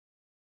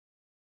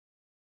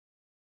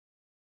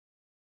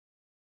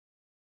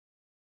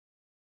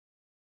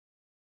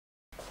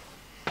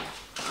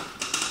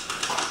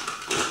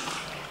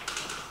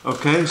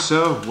Okay,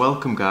 so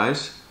welcome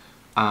guys,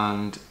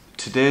 and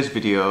today's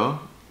video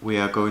we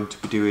are going to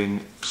be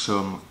doing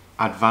some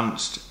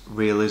advanced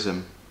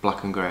realism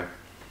black and grey.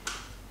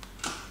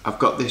 I've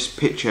got this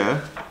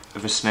picture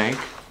of a snake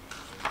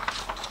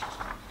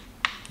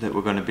that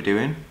we're going to be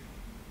doing,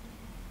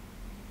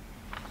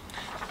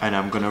 and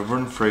I'm going to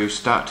run through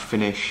start to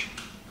finish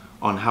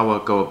on how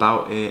I go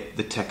about it,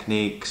 the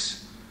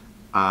techniques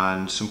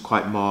and some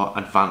quite more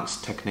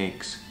advanced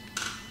techniques.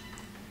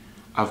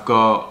 I've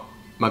got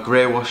my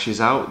grey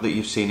washes out that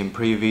you've seen in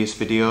previous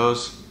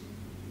videos,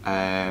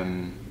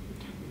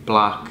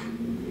 black,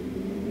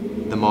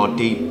 the more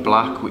deep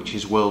black which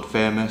is world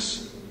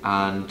famous,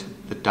 and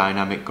the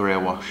dynamic grey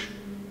wash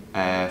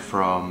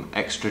from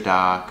extra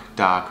dark,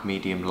 dark,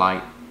 medium,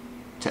 light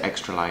to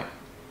extra light.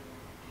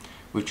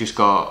 We've just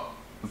got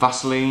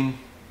Vaseline,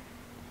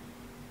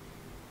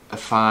 a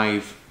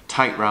 5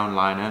 tight round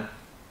liner,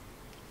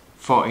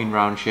 14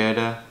 round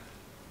shader,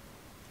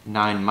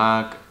 9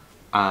 mag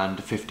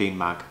and 15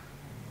 mag,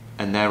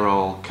 and they're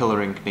all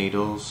killer ink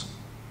needles,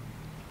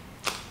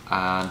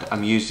 and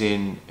I'm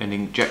using an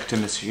injector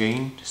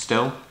machine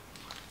still,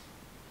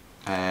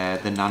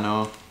 the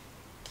Nano,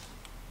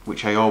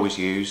 which I always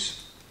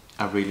use.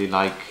 I really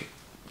like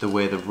the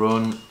way they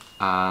run,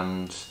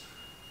 and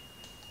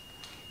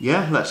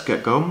yeah, let's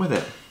get going with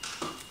it.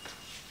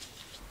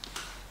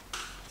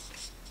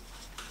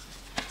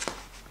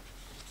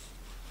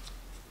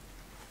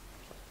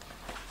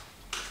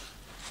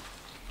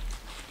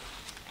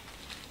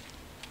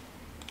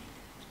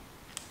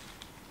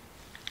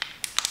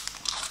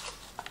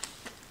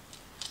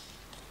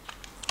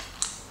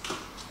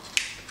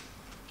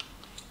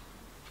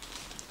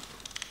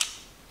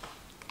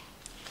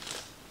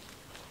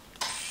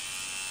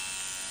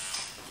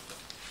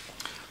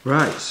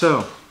 Right,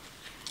 so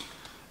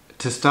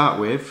to start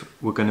with,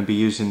 we're going to be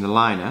using the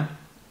liner,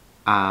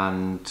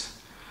 and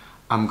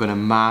I'm going to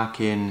mark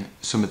in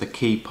some of the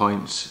key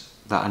points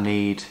that I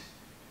need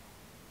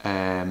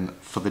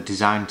for the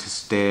design to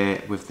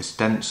stay with the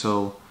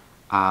stencil.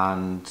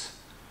 And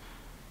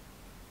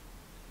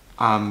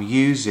I'm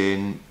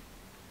using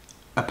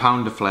a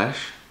pound of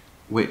flesh,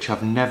 which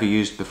I've never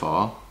used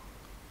before,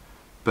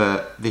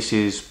 but this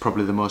is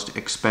probably the most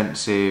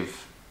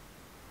expensive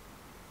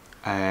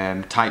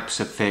types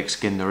of fake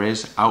skin there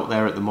is out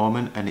there at the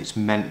moment, and it's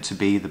meant to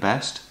be the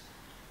best.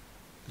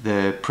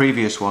 The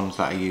previous ones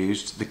that I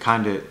used, they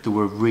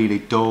were really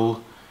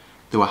dull,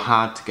 they were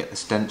hard to get the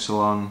stencil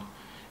on.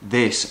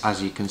 This,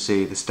 as you can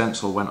see, the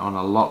stencil went on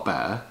a lot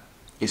better.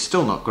 It's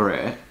still not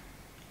great,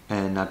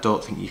 and I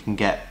don't think you can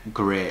get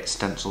great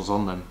stencils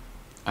on them.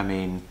 I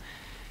mean,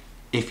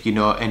 if you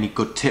know any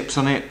good tips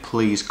on it,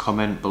 please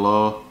comment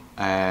below.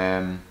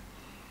 But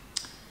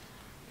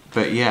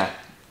yeah,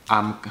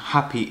 I'm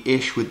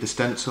happy-ish with the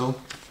stencil.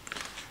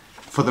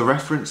 For the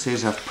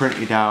references, I've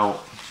printed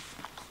out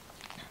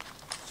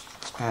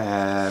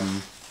a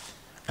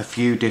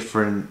few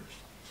different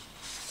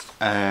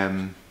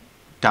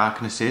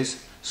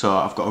darknesses. So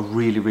I've got a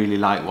really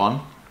light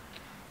one,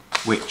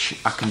 which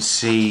I can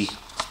see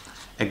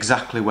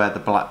exactly where the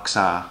blacks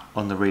are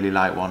on the really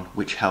light one,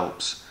 which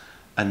helps.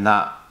 And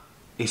that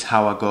is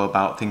how I go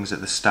about things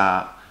at the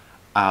start.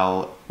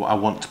 I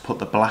want to put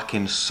the black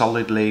in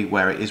solidly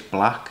where it is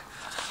black,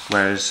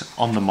 whereas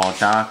on the more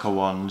darker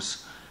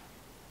ones,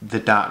 the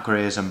dark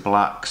greys and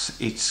blacks,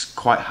 it's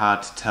quite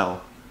hard to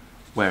tell,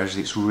 whereas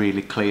it's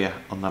really clear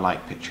on the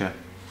light picture.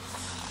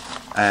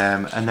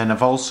 And then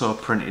I've also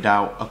printed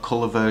out a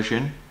colour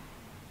version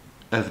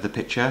of the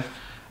picture,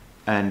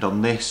 and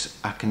on this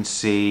I can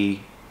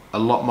see a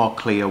lot more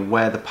clear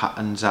where the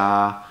patterns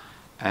are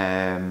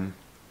and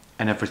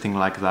everything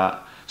like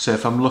that. So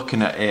if I'm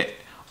looking at it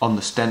on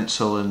the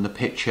stencil and the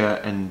picture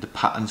and the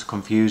pattern's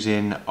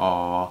confusing,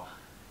 or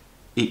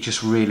it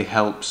just really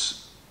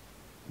helps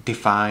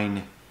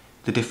define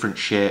the different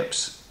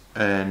shapes,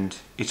 and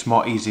it's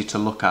more easy to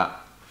look at.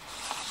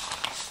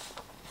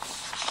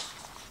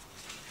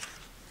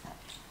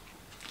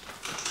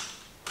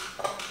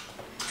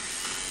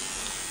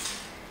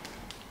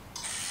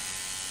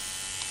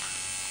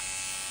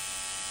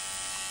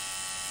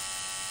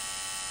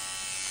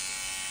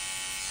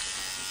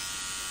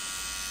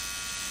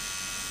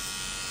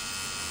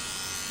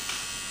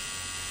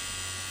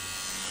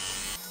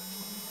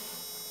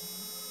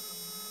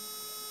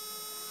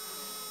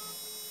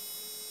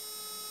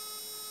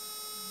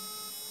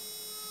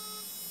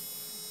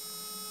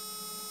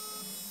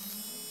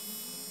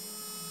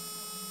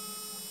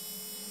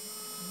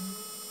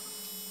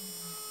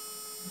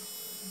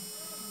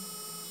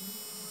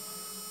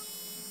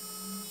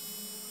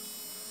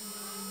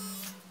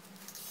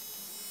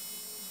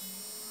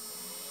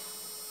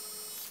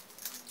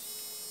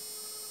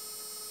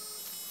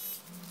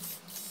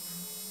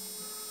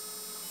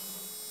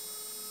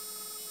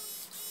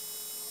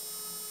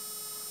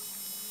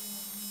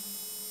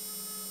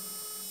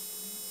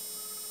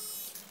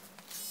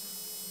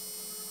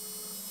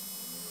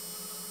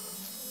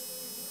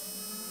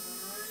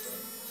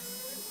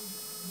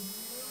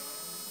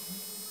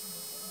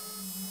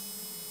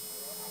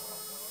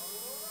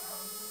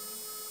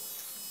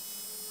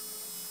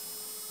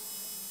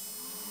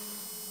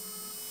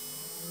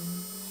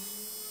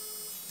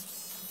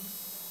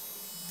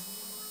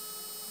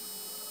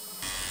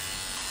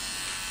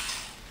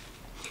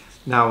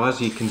 Now, as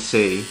you can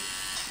see,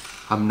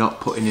 I'm not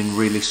putting in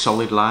really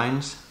solid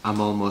lines, I'm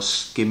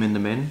almost skimming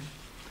them in.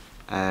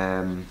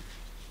 And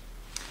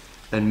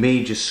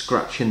me just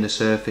scratching the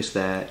surface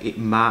there, it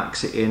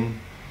marks it in,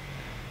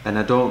 and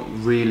I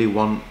don't really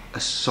want a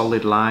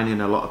solid line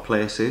in a lot of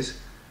places.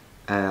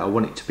 I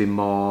want it to be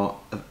more,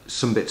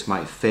 some bits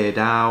might fade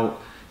out,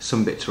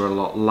 some bits are a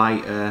lot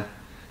lighter,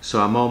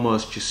 so I'm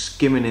almost just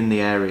skimming in the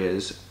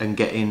areas and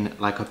getting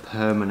like a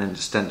permanent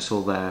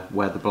stencil there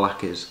where the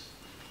black is.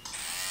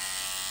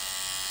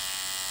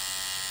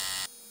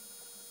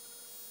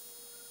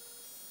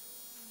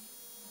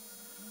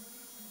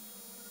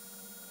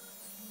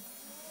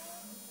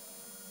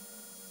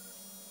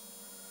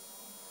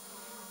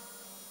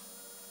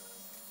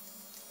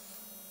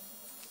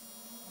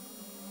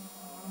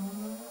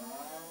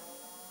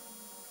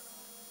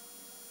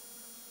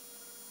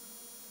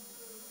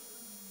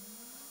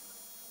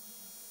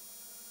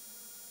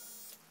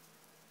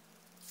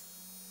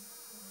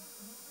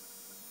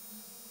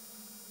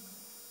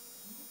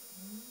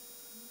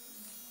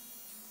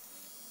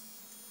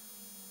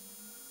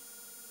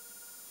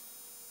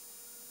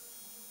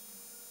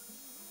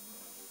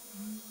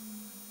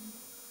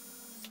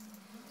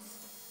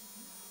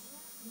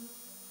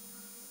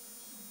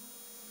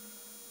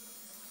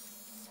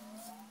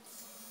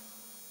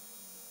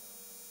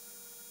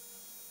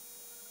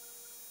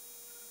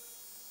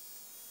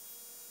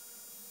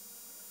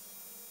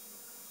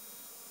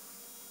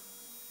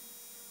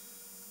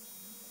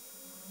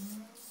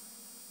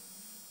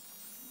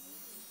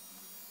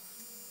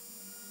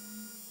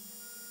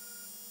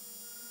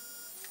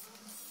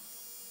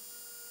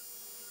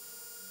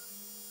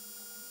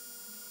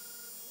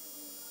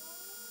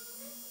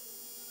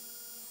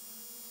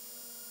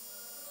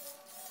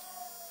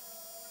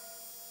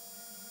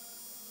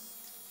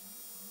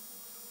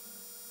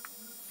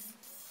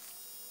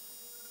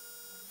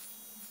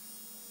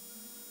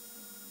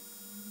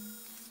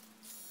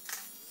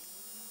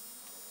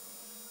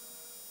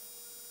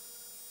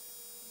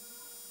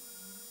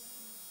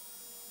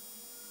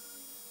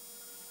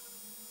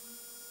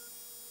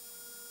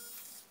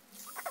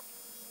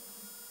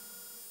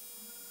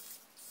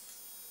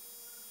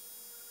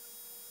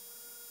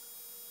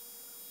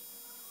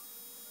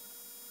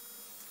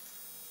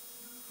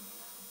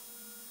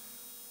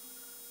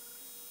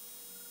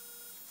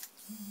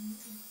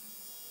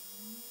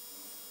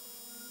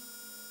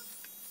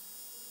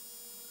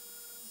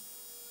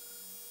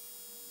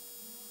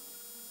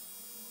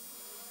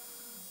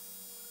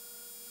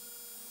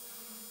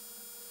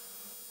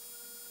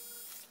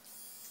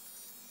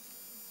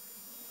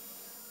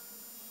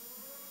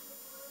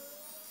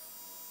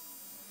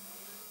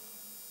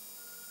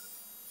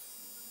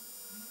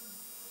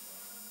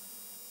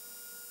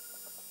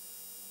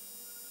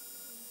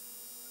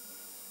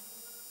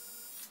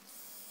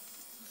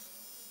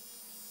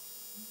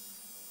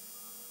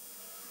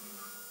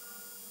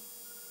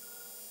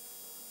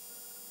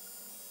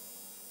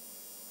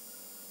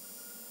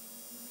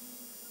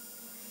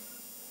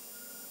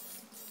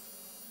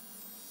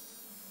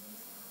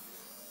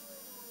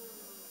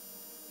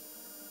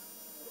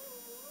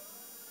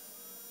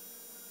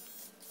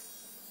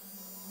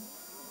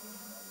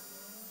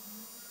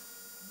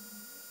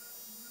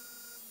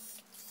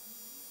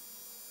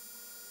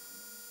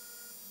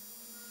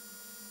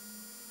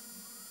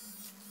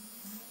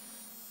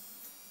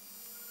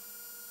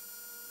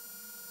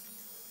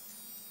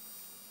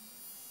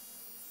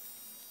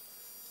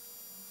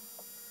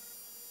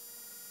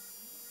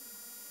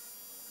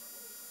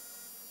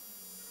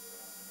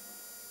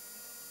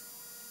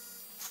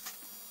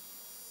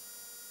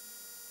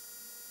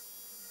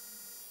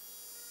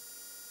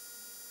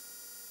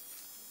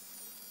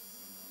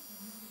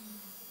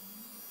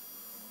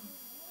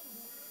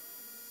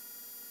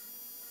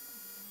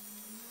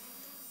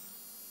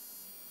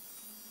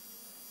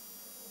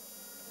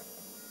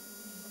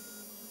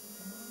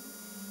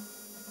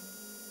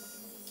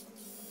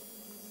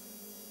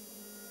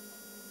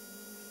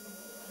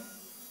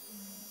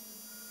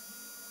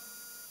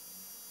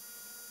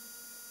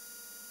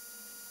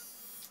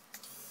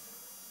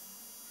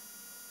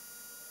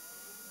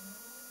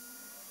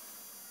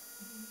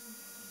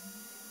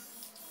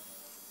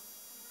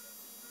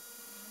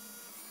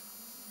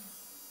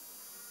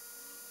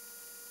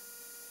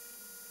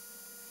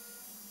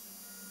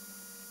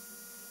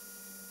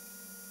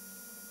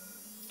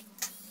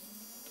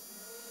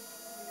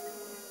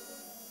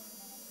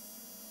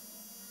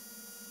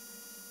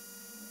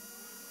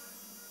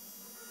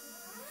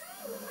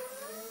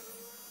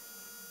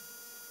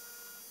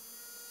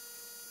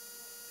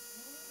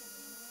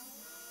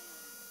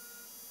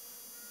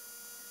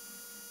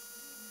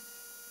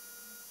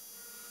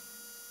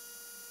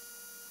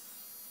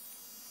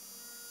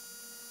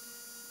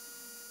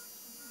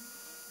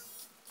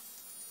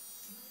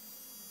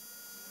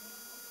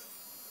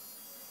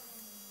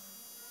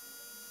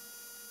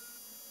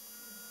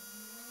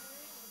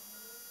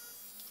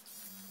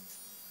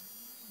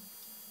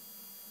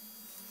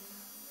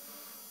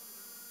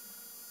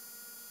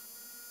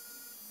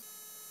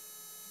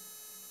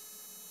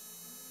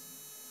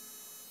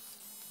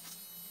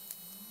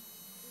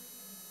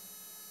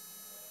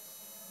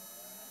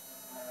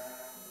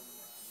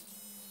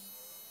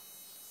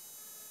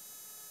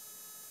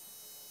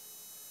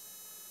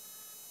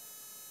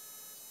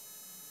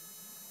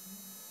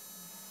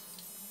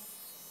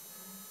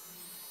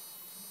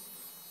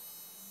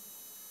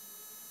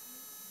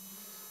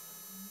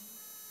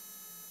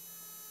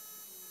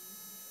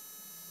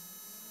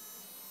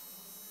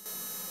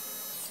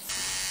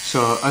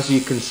 So as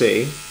you can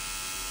see,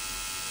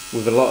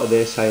 with a lot of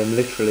this I am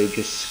literally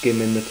just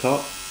skimming the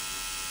top,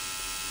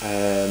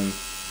 and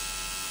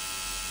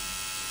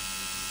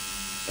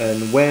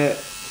where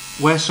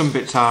some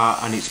bits are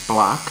and it's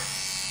black,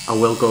 I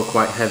will go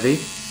quite heavy,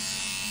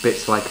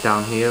 bits like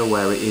down here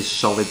where it is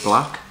solid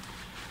black.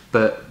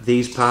 But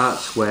these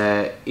parts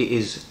where it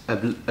is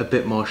a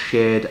bit more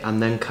shade and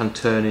then can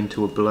turn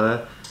into a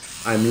blur,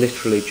 I'm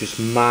literally just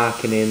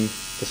marking in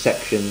the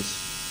sections.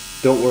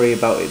 Don't worry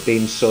about it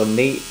being so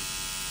neat.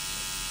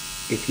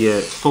 If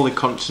you fully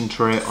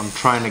concentrate on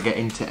trying to get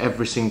into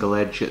every single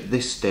edge at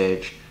this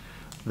stage,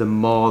 the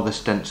more the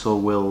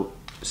stencil will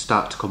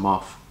start to come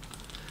off.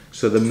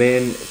 So the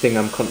main thing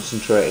I'm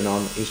concentrating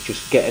on is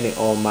just getting it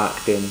all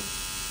marked in,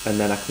 and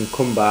then I can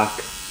come back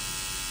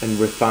and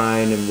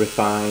refine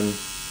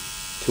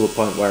to a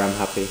point where I'm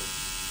happy.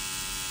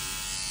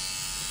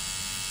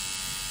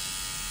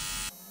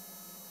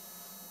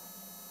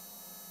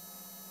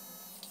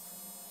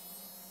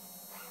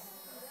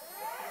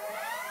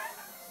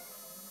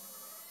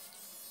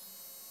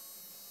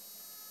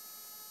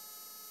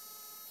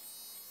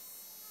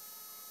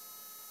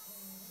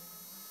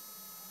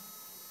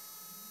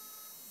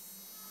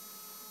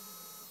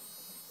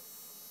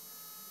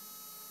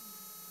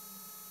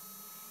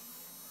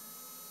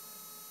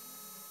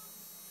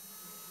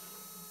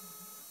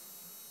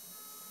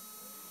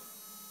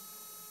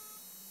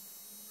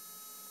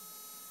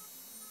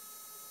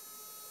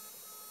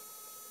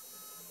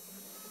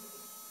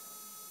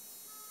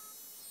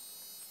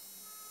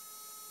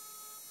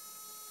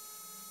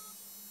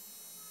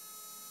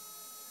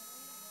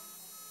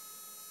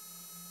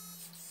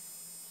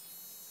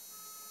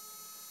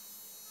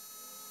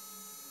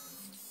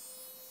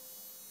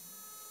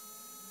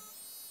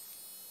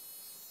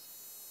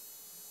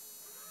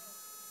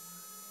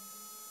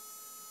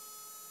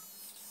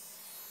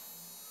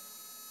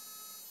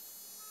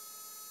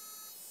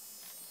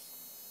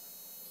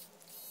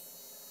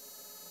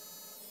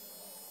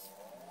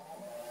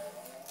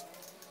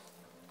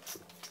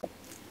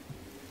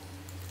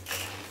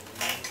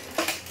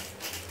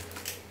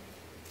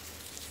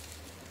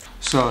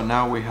 So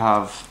now we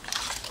have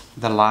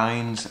the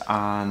lines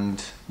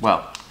and,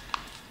 well,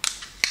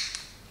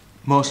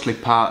 mostly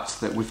parts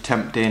that we've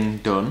temped in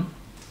done.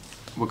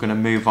 We're going to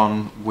move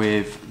on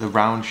with the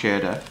round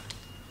shader.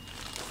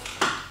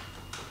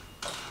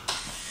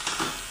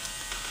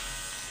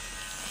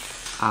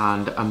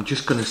 And I'm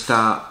just going to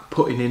start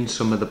putting in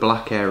some of the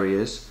black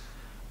areas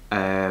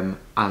and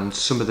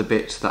some of the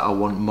bits that I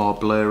want more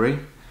blurry.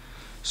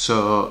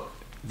 So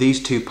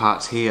these two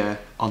parts here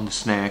on the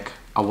snake,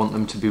 I want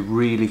them to be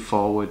really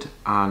forward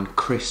and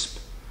crisp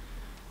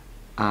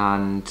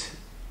and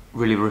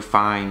really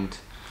refined,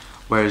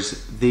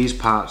 whereas these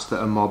parts that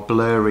are more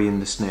blurry in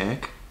the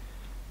snake,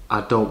 I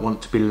don't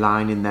want to be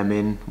lining them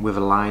in with a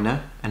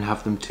liner and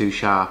have them too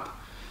sharp.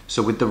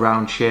 So with the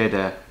round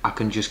shader I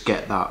can just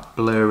get that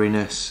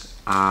blurriness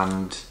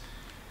and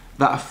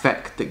that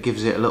effect that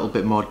gives it a little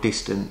bit more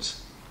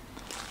distance.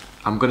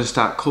 I'm going to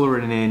start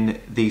colouring in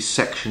these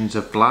sections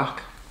of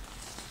black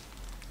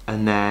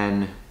and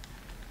then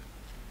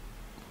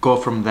go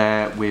from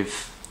there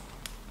with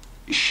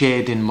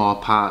shading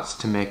more parts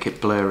to make it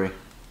blurry.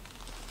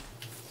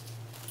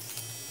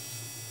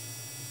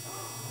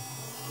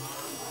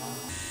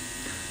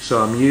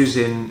 So I'm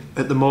using,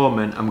 at the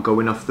moment I'm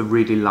going off the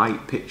really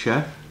light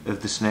picture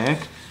of the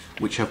snake,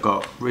 which I've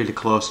got really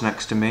close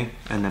next to me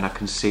and then I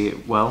can see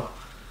it well.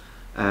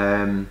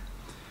 And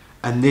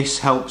this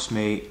helps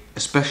me,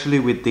 especially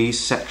with these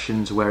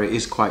sections where it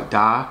is quite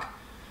dark,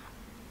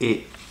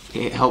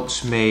 it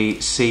helps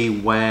me see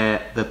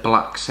where the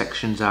black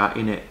sections are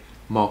in it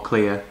more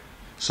clear,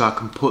 so I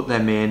can put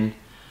them in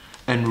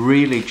and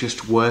really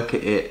just work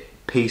at it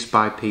piece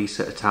by piece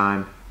at a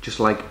time,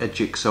 just like a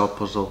jigsaw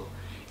puzzle.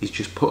 Is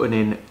just putting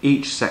in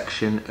each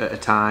section at a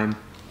time,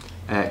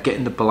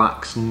 getting the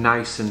blacks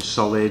nice and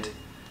solid,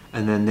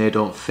 and then they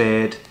don't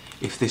fade.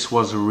 If this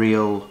was a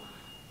real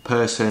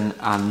person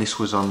and this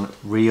was on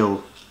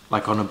real,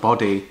 like on a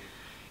body,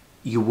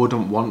 you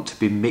wouldn't want to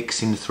be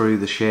mixing through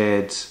the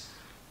shades,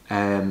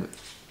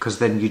 because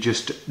then you're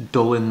just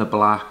dulling the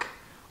black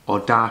or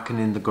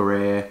darkening the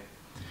grey.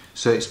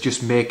 So it's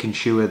just making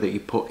sure that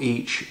you put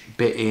each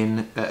bit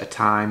in at a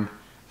time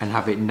and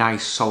have it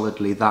nice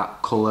solidly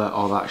that colour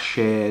or that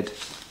shade.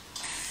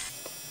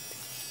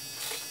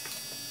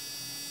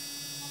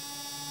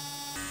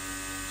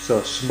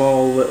 So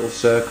small little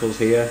circles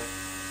here,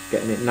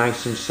 getting it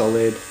nice and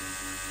solid.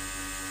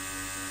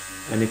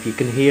 And if you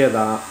can hear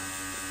that,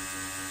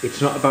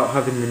 it's not about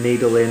having the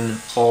needle in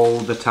all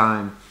the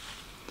time,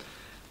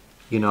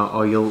 you know,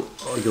 or you'll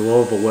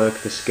overwork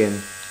the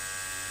skin.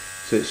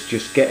 So it's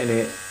just getting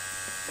it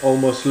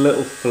almost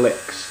little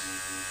flicks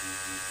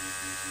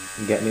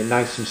and getting it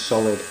nice and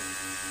solid.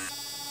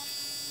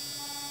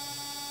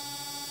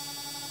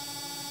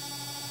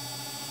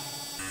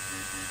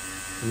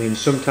 I mean,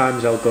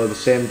 sometimes I'll go the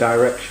same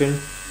direction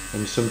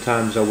and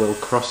sometimes I will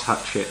cross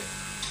hatch it.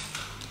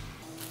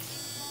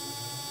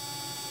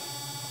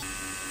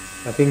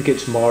 I think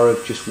it's more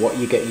of just what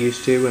you get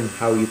used to and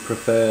how you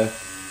prefer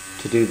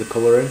to do the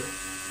colouring.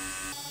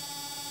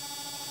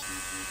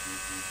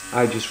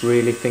 I just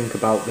really think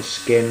about the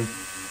skin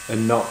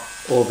and not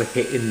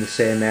overhitting the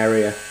same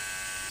area.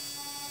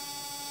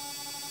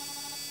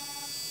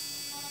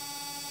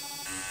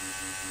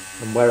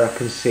 And where I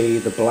can see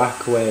the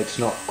black, where it's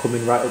not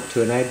coming right up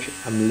to an edge,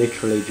 I'm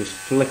literally just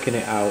flicking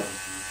it out.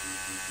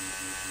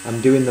 I'm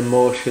doing the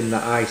motion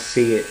that I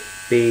see it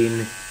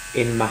being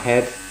in my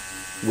head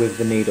with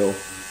the needle.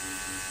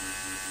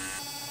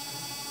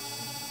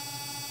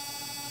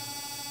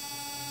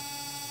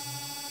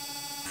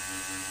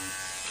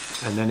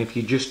 And then if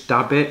you just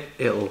dab it,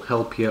 it'll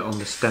help you on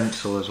the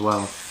stencil as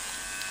well.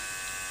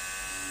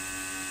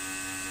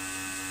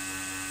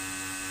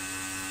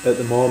 At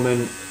the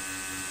moment,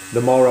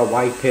 the more I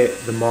wipe it,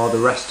 the more the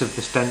rest of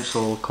the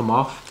stencil will come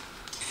off.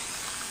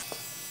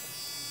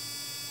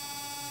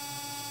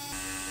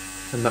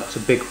 And that's a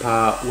big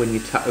part when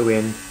you're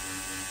tattooing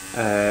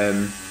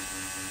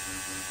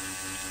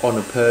on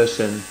a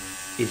person,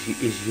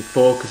 is your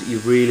focus. You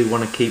really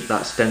want to keep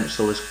that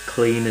stencil as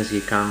clean as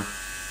you can.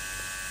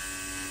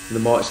 The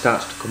more it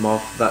starts to come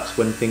off, that's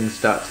when things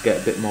start to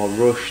get a bit more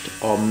rushed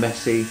or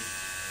messy.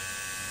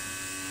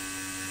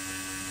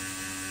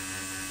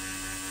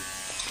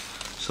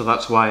 So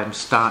that's why I'm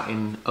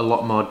starting a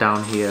lot more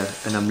down here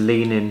and I'm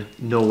leaning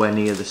nowhere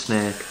near the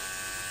snake.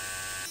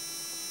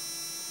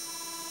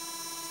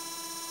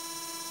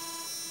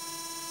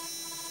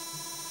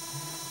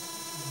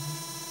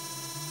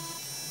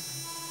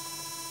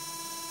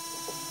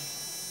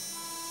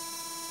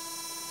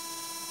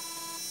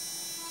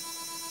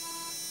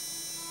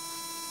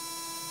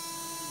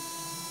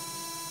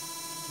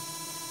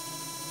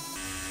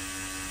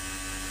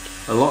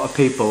 A lot of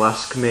people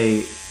ask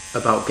me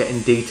about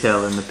getting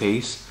detail in the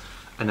piece,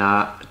 and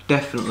I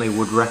definitely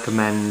would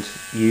recommend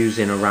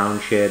using a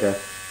round shader,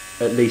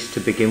 at least to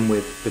begin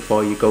with,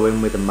 before you go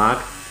in with a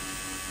mag.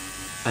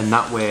 And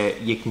that way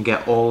you can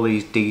get all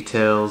these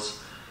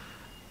details.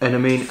 And I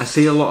mean, I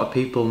see a lot of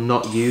people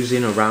not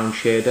using a round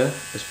shader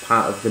as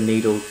part of the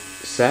needle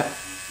set,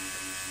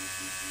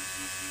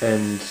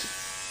 and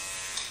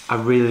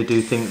I really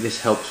do think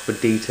this helps for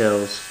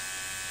details.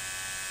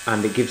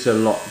 And it gives a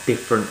lot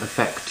different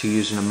effect to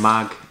using a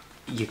mag.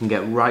 You can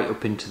get right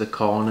up into the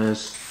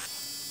corners.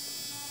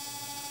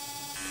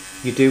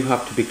 You do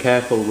have to be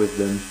careful with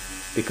them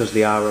because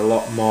they are a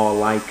lot more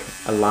like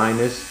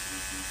aligners,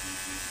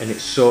 and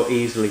it's so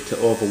easily to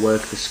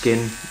overwork the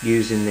skin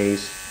using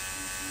these.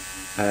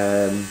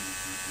 I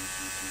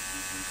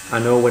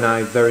know when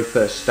I very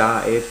first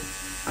started,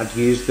 I'd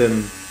use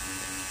them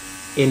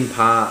in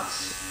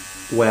parts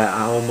where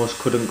I almost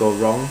couldn't go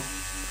wrong.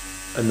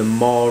 And the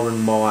more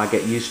and more I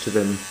get used to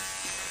them,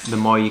 the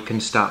more you can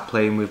start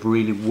playing with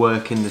really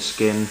working the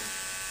skin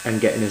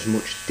and getting as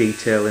much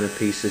detail in a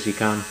piece as you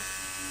can.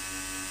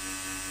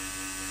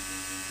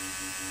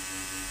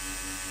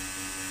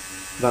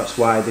 That's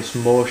why this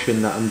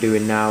motion that I'm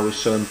doing now is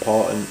so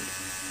important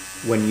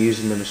when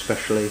using them,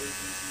 especially.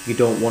 You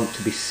don't want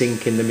to be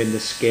sinking them in the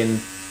skin,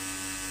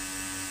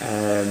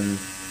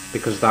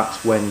 because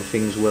that's when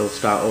things will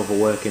start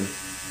overworking.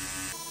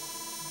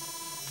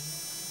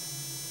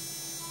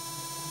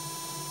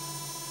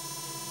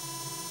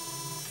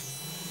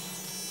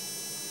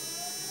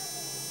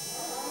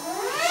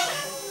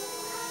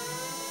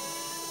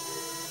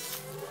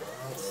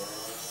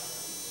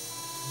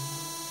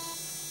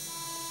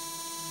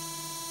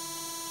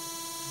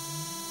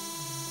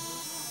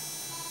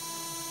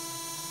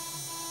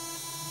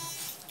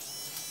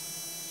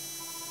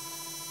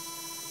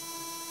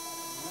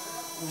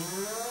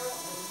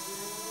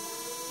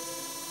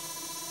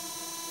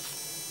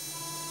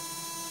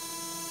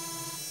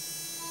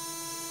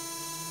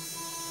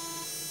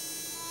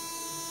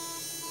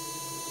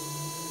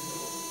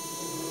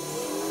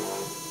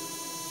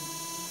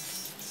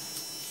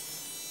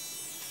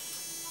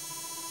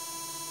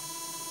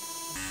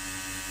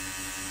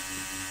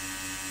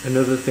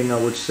 Another thing I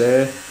would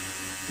say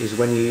is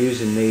when you're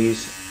using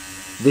these,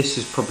 this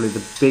is probably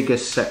the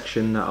biggest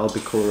section that I'll be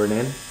colouring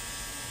in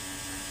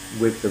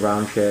with the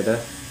round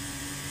shader,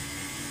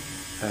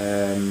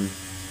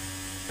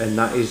 and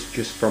that is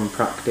just from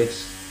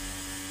practice.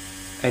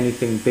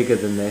 Anything bigger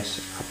than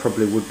this, I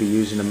probably would be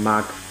using a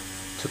mag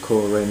to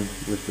colour in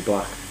with the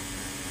black.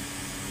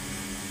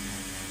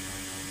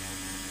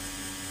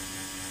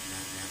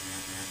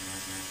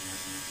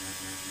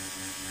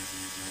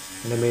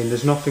 And I mean,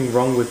 there's nothing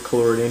wrong with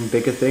colouring in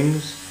bigger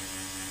things.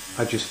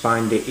 I just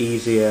find it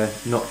easier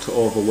not to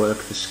overwork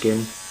the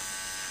skin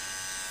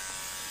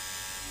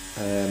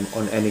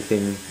on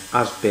anything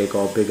as big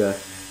or bigger.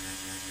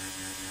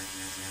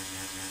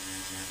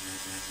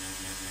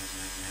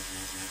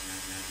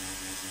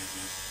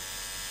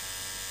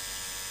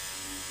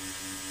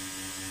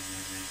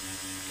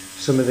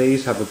 Some of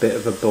these have a bit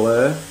of a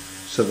blur,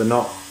 so they're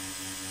not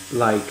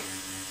like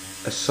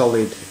a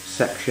solid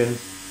section.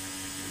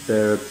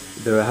 They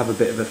have a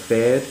bit of a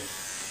fade,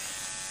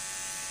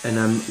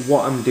 and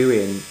what I'm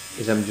doing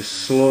is I'm just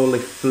slowly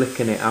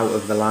flicking it out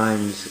of the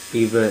lines,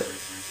 either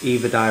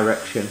either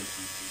direction,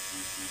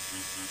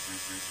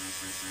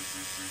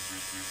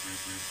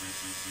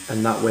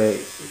 and that way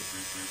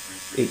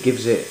it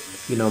gives it,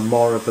 you know,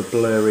 more of a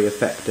blurry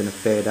effect and a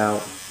fade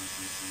out.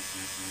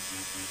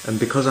 And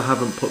because I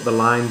haven't put the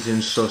lines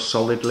in so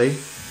solidly,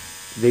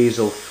 these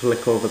will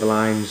flick over the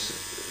lines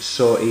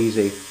so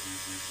easy.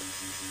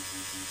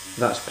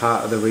 That's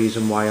part of the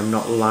reason why I'm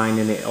not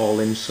lining it all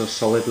in so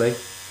solidly,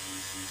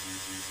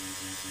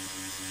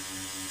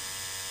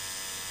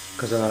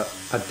 because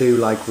I do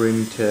like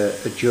room to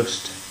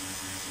adjust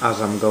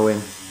as I'm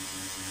going.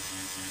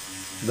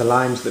 The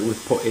lines that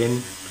we've put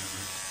in,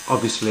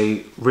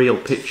 obviously real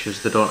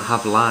pictures that don't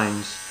have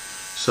lines,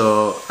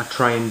 so I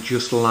try and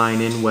just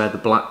line in where the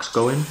black's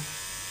going,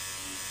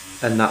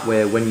 and that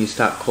way when you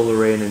start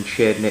colouring and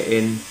shading it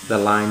in, the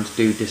lines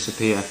do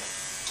disappear.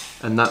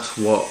 And that's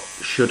what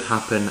should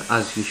happen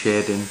as you're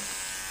shading.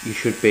 You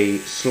should be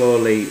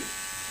slowly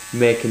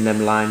making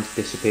them lines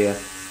disappear.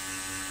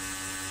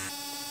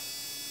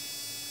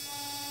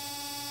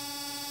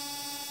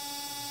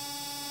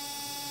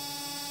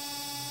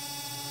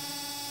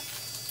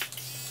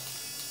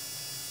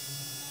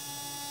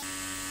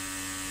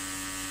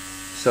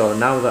 So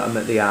now that I'm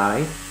at the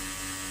eye,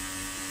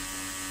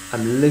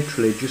 I'm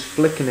literally just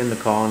flicking in the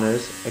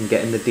corners and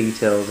getting the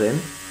details in.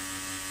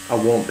 I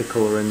won't be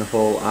colouring the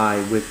whole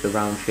eye with the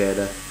round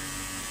shader.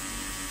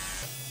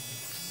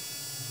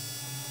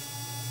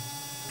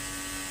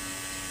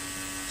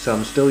 So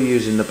I'm still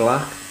using the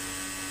black,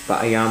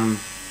 but I am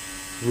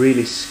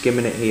really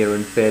skimming it here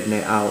and fading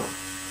it out,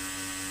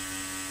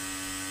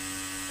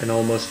 and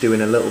almost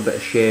doing a little bit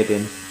of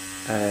shading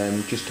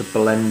just to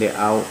blend it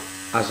out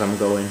as I'm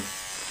going.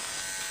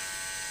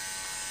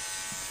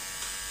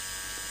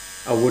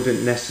 I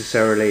wouldn't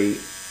necessarily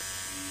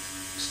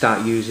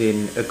start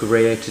using a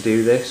grey to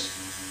do this,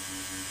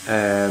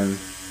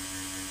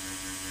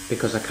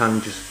 because I can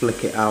just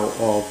flick it out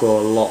or go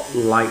a lot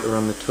lighter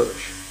on the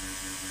touch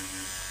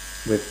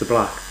with the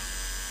black.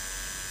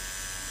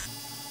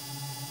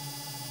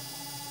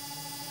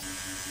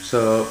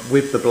 So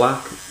with the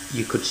black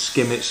you could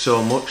skim it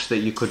so much that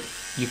you could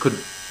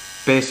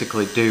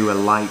basically do a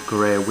light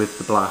grey with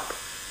the black,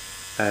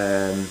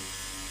 and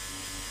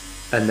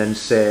then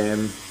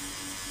same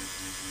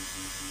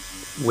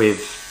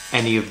with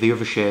any of the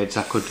other shades.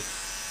 I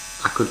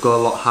could go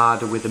a lot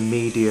harder with a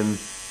medium,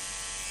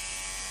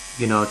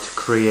 you know, to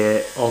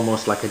create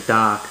almost like a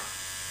dark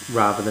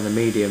rather than a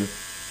medium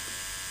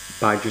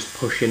by just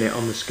pushing it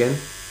on the skin.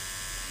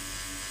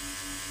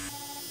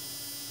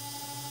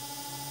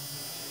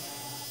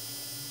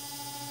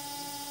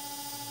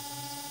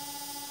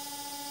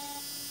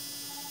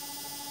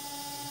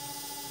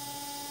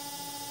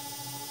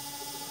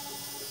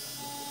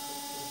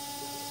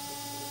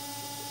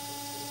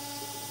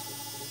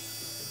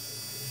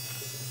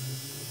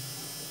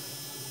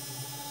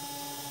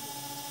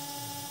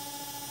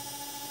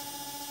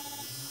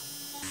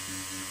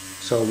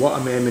 So what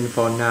I'm aiming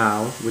for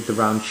now with the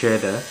round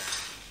shader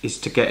is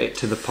to get it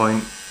to the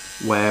point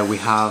where we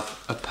have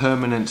a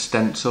permanent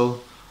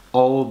stencil,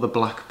 all the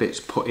black bits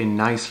put in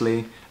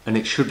nicely, and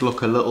it should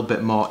look a little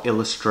bit more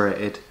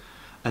illustrated,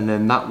 and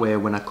then that way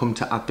when I come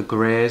to add the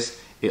greys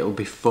it'll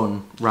be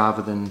fun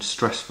rather than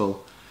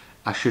stressful.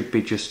 I should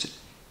be just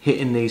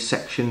hitting these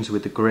sections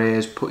with the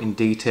greys, putting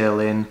detail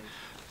in,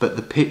 but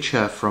the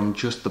picture from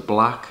just the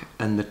black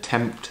and the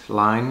tempt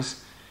lines,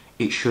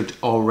 it should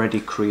already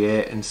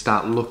create and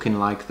start looking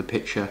like the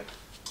picture.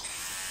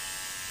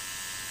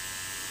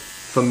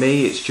 For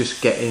me, it's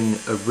just getting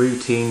a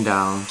routine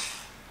down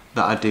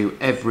that I do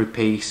every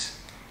piece,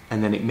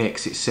 and then it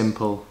makes it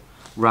simple,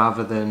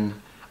 rather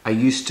than I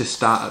used to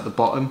start at the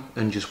bottom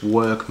and just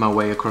work my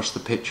way across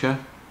the picture,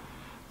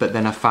 but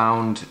then I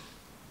found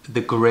the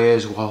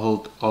greys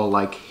were all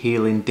like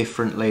healing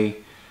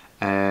differently,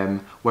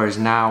 whereas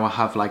now I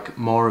have like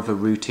more of a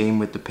routine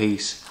with the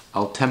piece.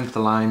 I'll temp the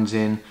lines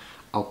in,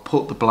 I'll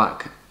put the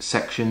black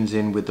sections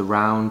in with the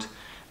round,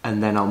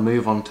 and then I'll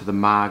move on to the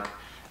mag,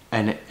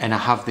 and I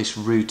have this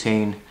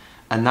routine,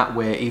 and that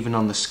way even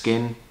on the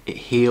skin it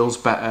heals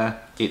better,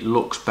 it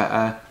looks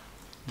better,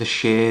 the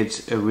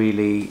shades are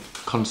really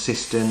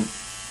consistent.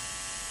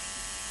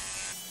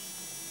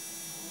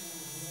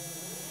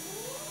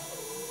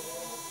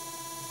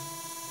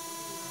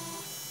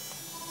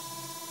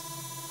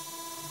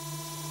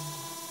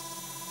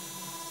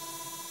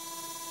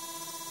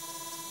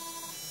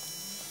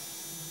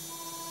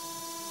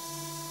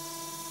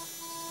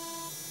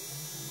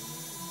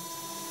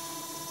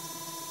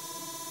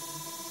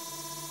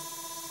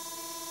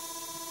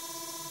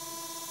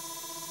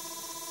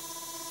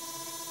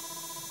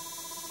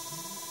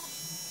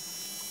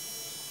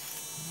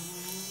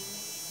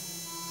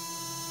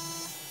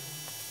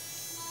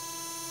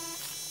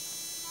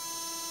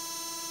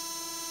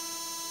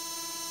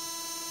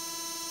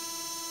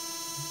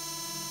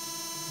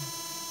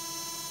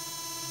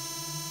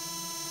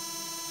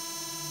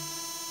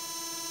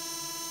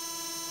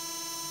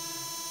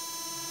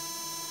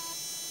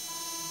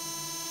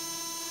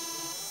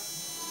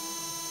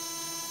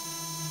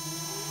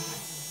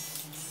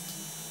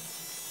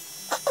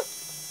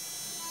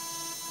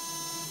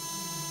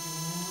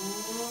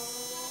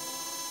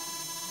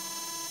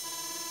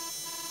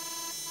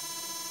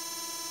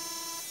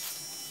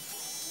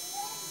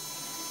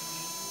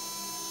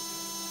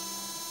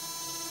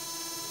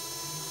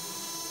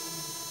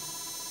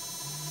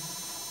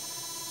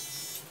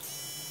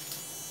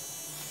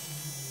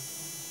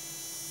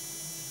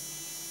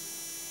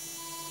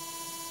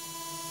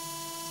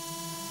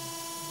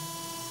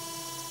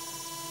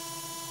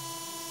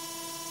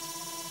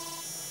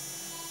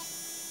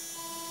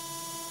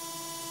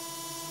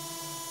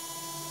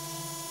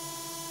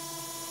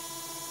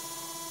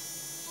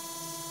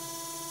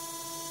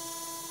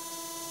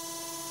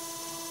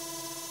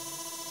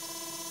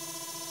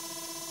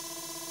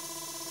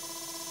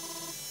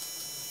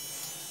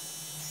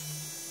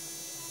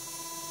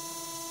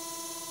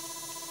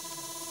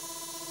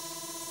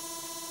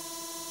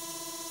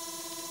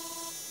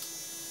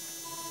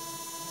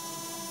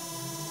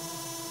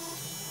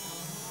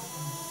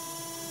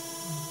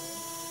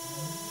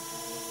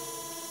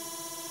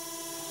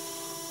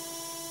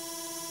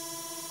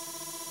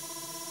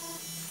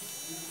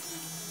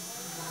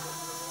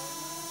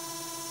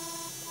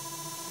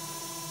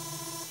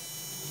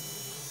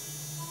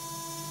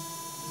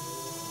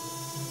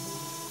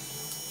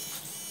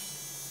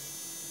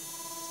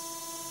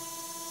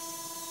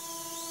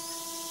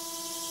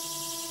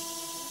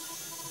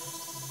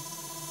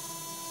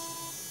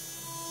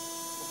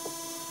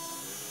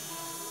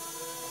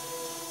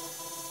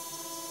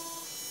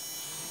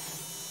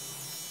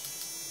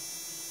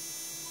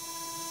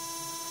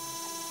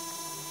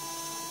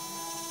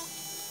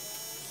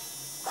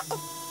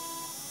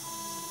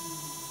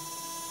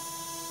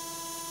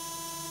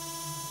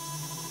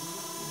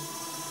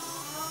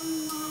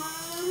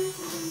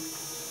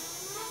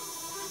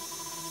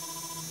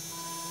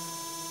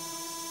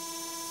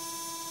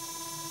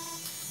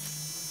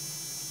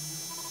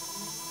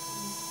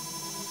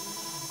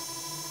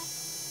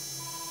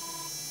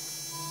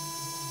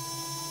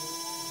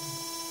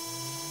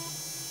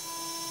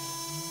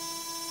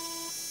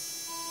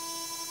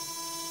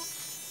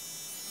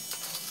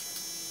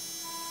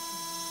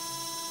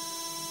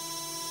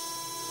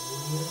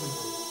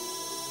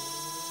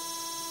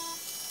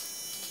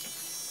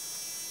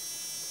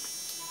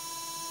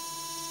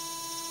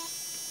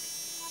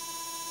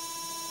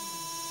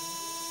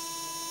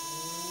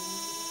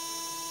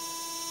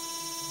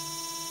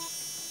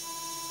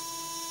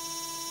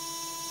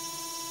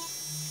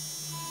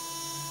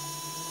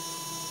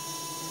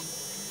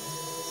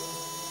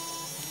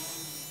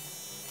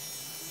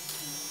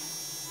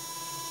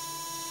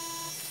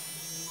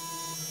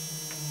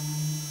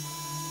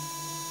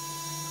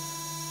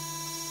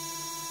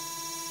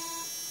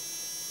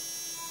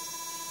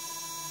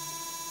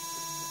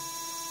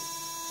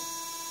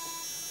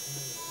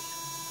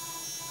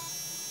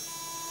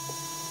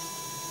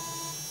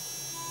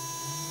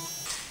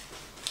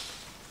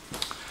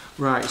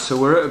 Right, so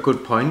we're at a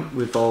good point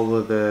with all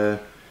of the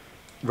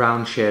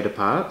round shader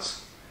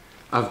parts.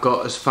 I've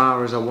got as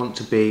far as I want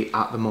to be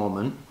at the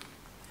moment.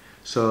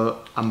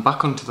 So I'm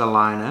back onto the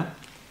liner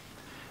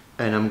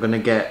and I'm going to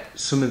get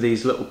some of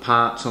these little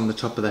parts on the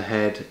top of the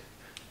head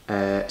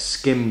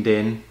skimmed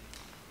in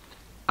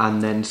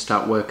and then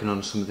start working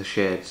on some of the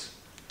shades.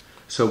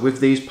 So with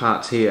these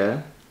parts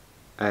here,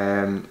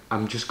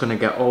 I'm just going to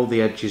get all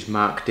the edges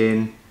marked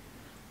in,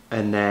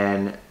 and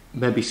then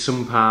maybe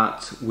some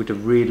parts with a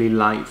really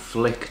light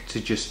flick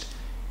to just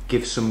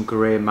give some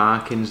grey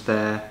markings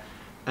there,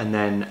 and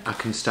then I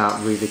can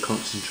start really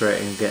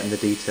concentrating and getting the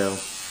detail.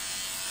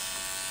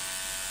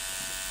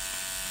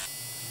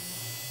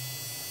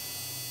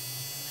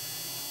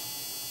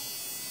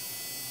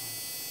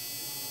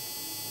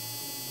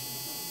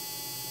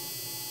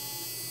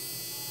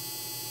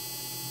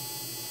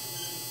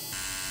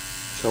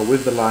 So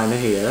with the liner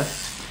here,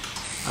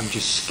 I'm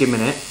just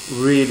skimming it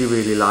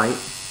really light.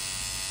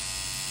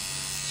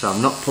 So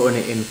I'm not putting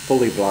it in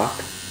fully black.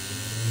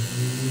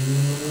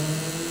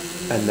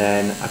 And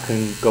then I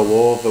can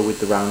go over with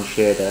the round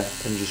shader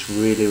and just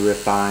really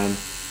refine,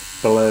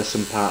 blur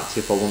some parts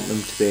if I want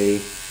them to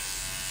be.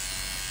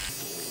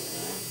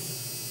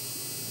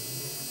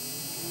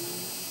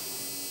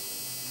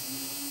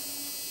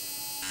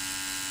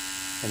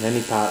 And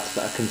any parts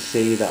that I can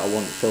see that I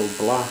want filled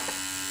black,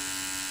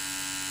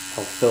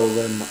 I'll fill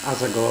them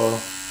as I go.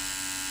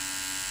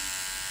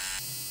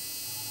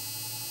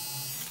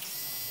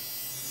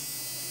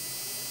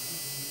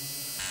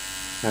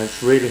 Now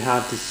it's really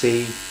hard to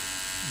see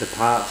the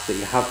parts that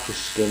you have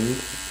just skimmed.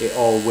 It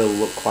all will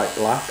look quite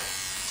black,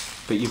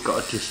 but you've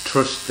got to just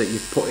trust that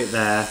you've put it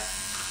there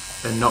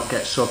and not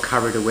get so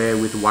carried away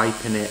with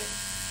wiping it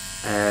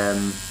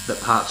that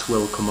parts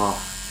will come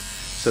off.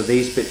 So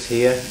these bits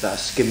here that I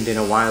skimmed in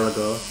a while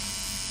ago,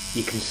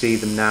 you can see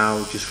them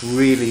now just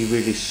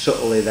really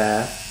subtly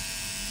there,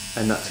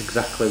 and that's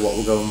exactly what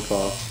we're going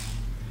for.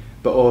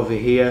 But over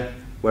here,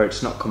 where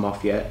it's not come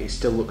off yet, it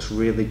still looks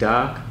really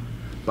dark,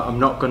 but I'm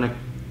not going to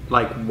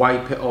like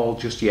wipe it all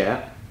just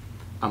yet.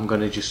 I'm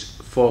going to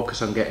just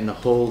focus on getting the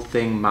whole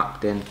thing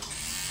mapped in.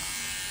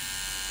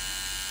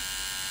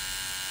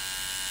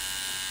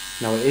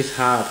 Now it is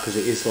hard because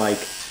it is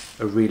like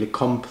a really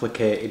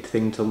complicated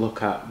thing to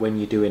look at when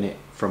you're doing it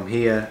from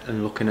here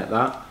and looking at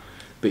that,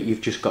 but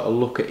you've just got to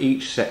look at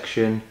each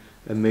section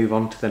and move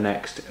on to the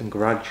next and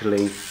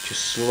gradually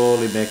just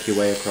slowly make your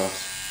way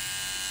across.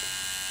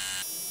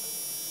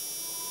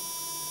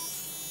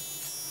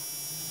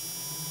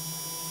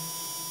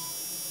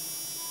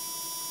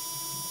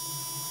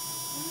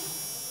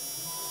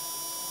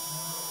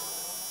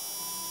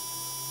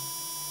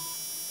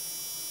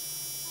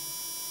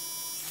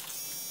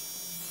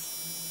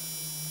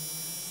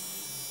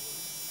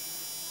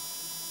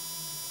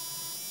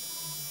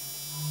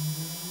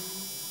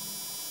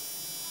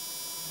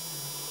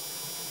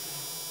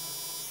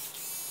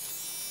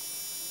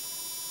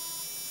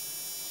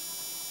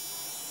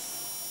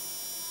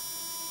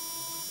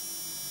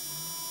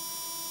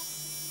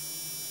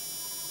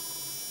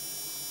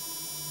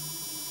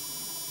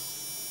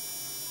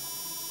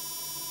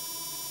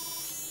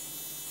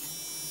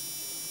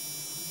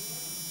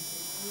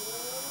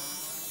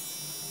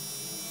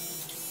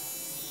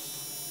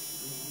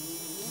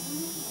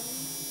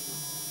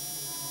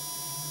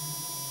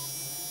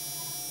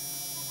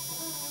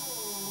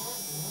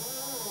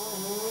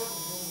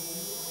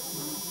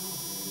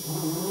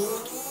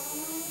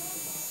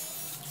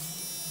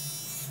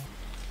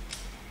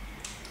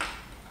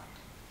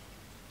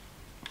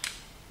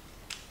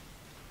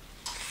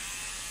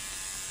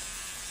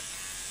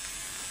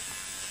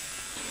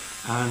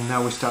 And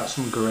now we start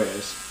some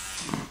greys.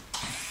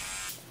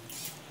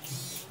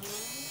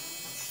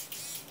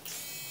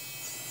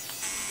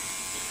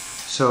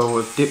 So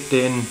we've dipped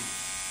in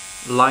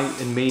light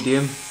and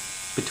medium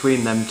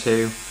between them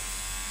two,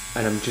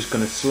 and I'm just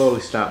going to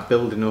slowly start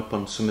building up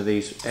on some of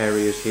these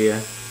areas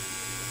here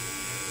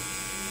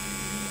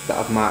that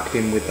I've marked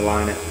in with the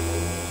liner.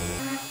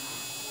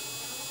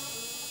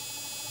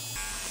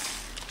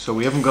 So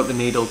we haven't got the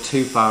needle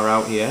too far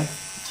out here,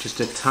 just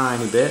a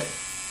tiny bit.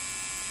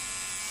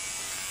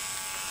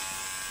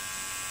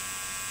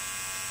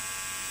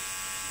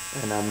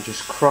 And I'm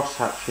just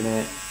cross-hatching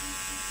it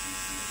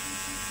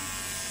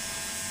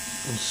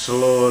and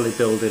slowly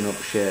building up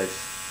shades.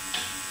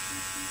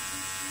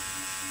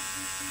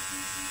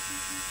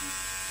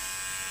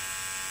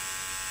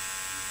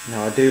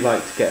 Now I do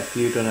like to get a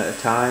few done at a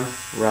time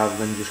rather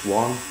than just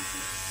one,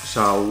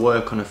 so I'll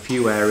work on a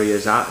few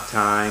areas at a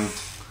time,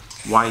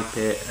 wipe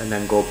it and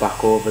then go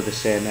back over the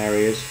same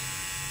areas.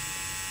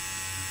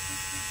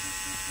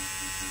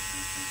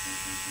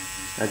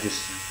 I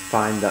just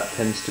find that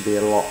tends to be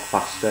a lot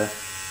faster.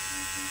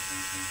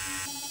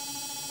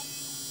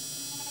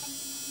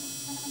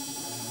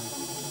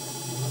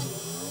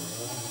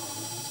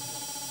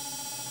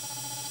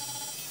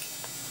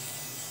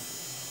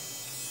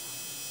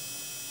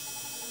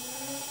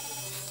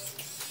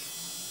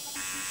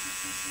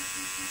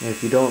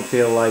 If you don't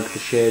feel like the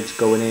shade's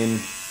going in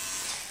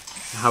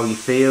how you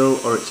feel,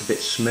 or it's a bit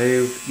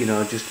smooth, you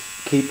know, just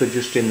keep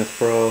adjusting the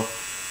fro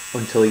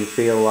until you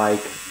feel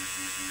like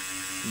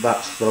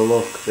that's the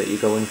look that you're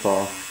going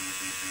for.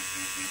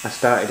 I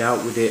started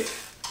out with it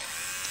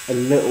a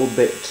little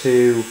bit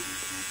too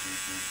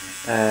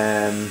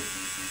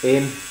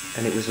in,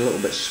 and it was a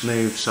little bit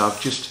smooth, so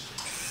I've just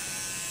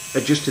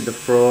adjusted the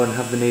fro and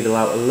have the needle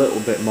out a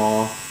little bit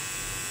more,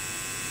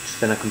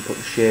 just then I can put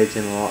the shades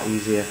in a lot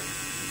easier.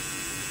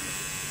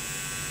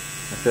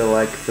 I feel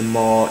like the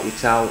more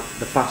it's out,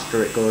 the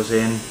faster it goes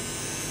in.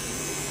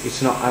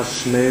 It's not as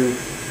smooth,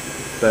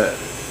 but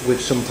with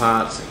some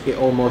parts it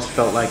almost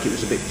felt like it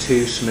was a bit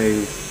too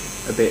smooth,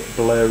 a bit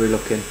blurry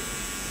looking.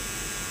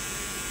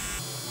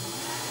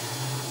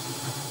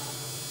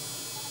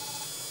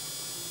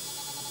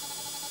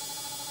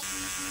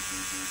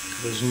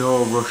 There's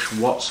no rush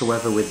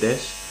whatsoever with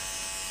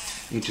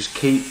this. You just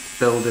keep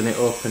building it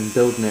up and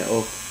building it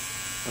up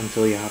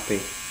until you're happy.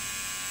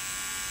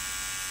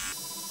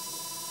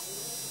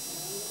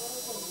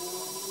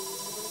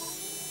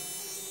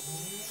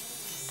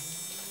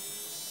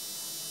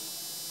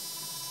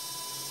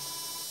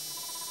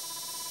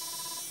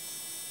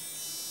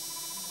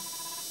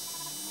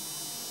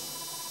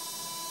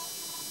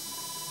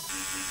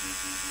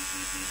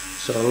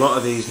 So a lot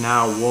of these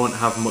now won't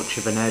have much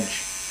of an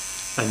edge,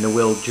 and there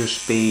will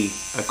just be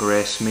a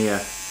grey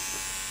smear.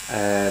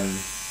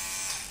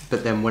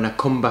 But then when I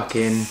come back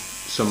in,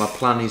 so my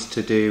plan is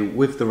to do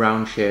with the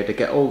round shader,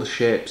 get all the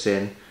shapes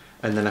in,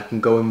 and then I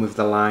can go in with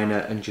the liner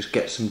and just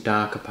get some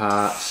darker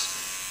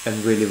parts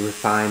and really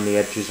refine the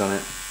edges on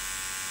it.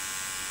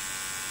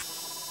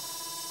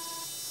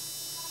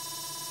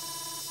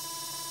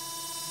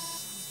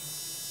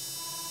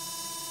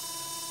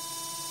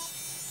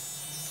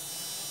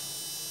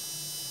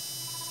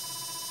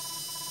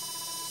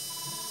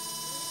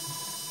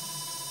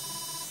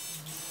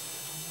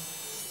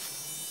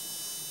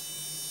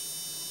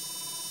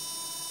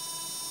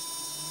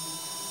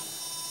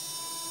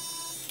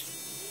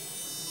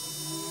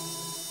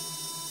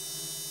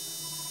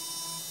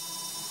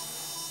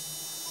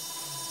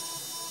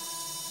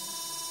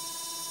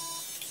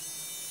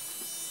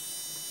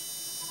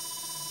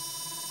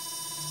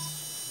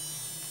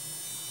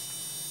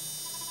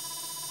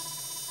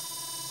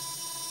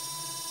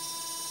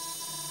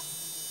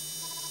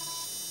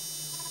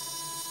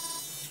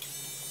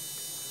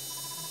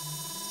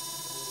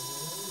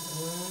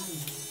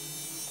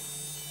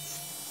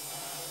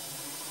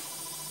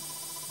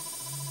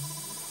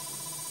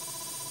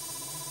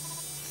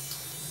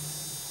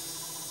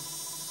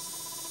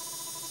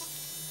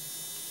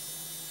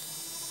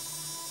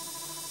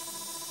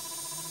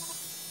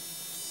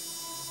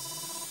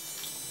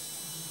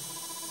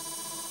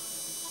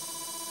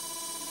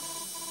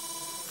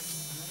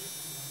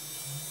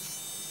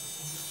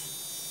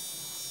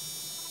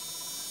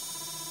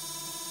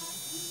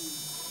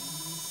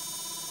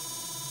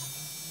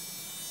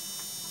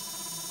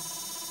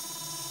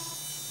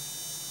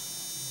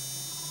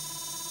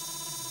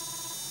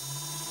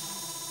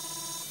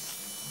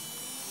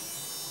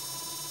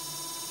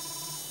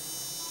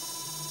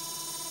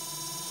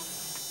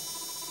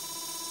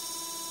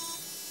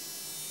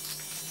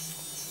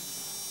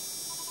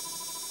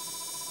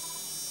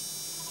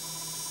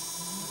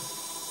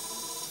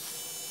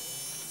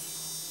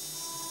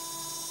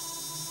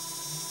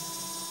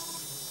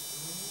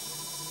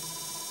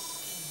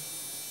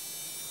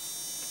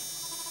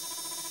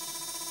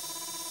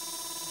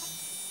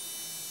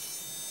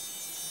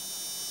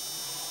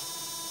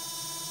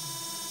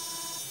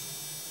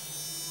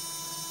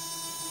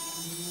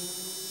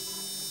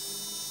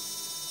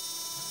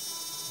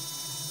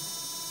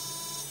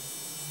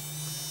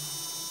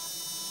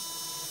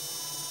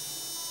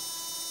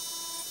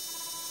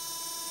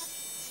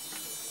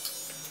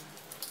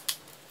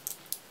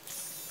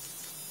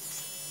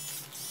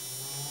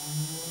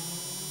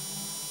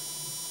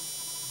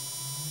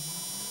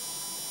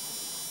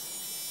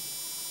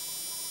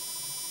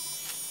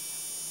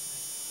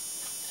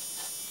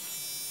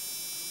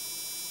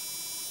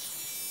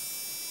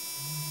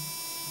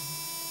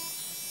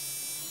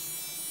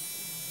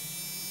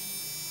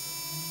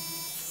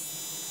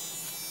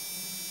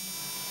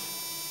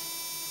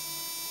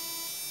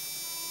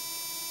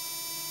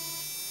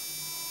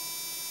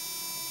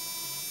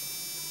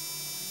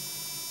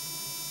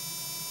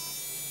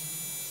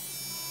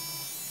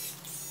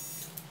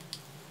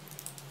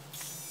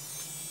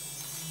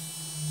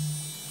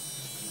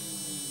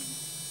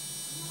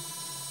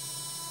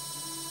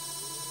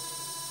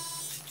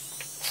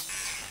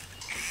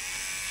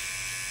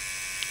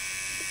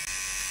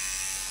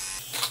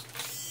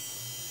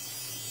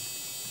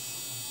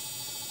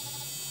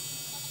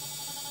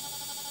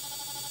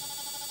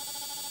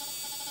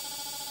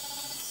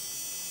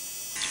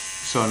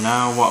 So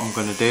now what I'm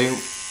going to do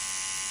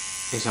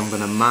is I'm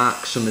going to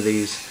mark some of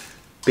these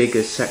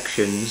bigger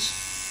sections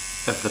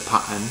of the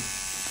pattern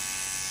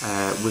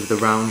with the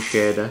round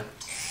shader,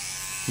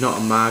 not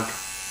a mag,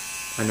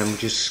 and I'm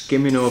just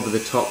skimming over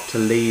the top to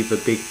leave a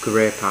big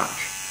grey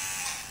patch.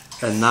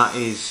 And that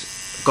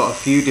is got a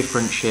few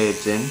different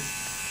shades in,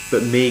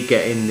 but me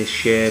getting this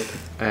shape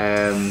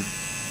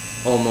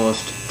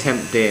almost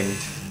temped in,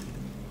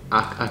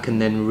 I can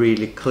then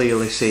really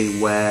clearly see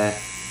where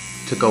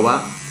to go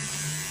at.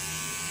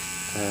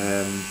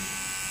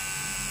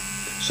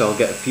 So I'll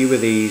get a few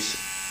of these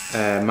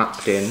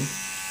mapped in,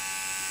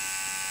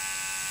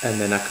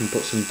 and then I can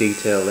put some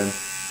detail in.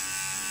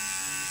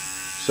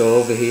 So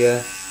over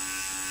here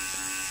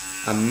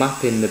I'm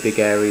mapping the big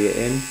area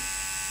in.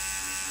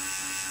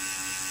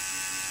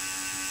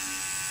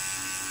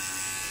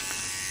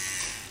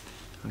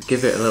 I'll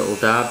give it a little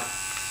dab,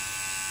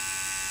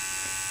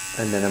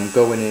 and then I'm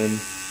going in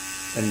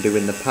and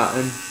doing the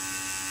pattern.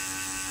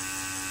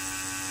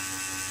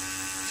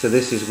 So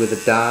this is with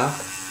a dark,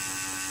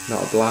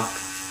 not a black.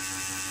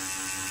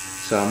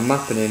 So I'm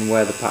mapping in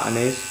where the pattern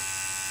is.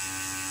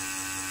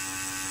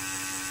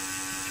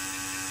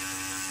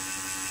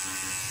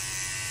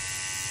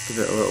 Give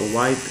it a little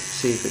wipe,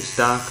 see if it's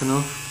dark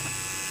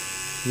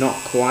enough. Not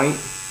quite.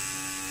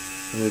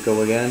 Here we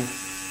go again.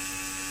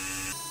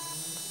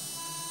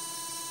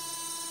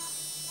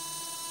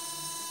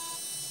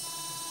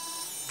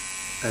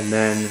 And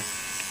then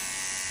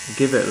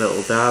give it a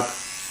little dab,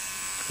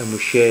 and we're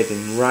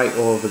shading right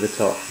over the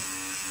top.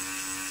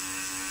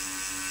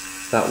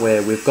 That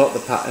way we've got the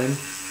pattern,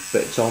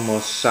 but it's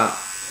almost sat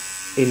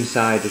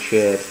inside a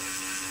shade.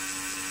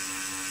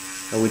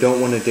 And we don't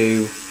want to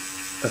do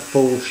a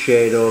full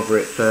shade over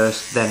it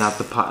first, then add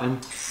the pattern,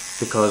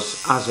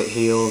 because as it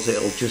heals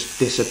it'll just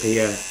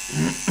disappear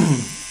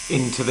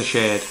into the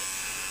shade.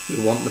 We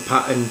want the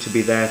pattern to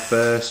be there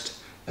first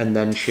and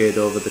then shade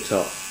over the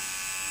top.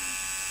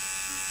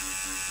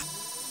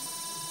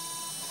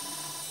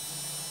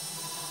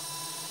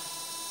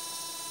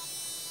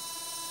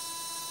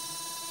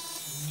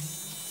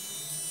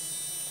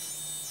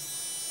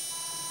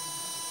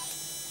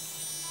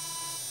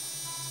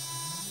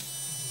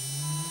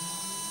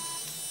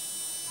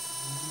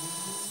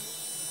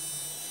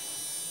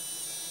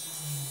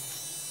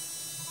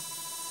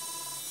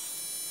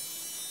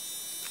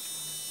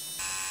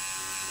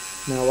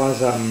 Now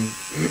as I'm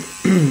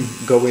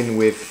going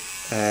with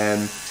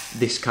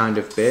this kind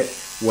of bit,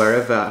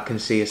 wherever I can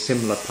see a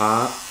similar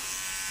part,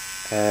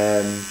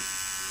 I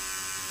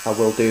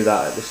will do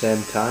that at the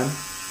same time.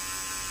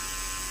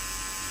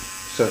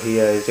 So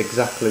here is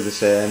exactly the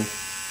same.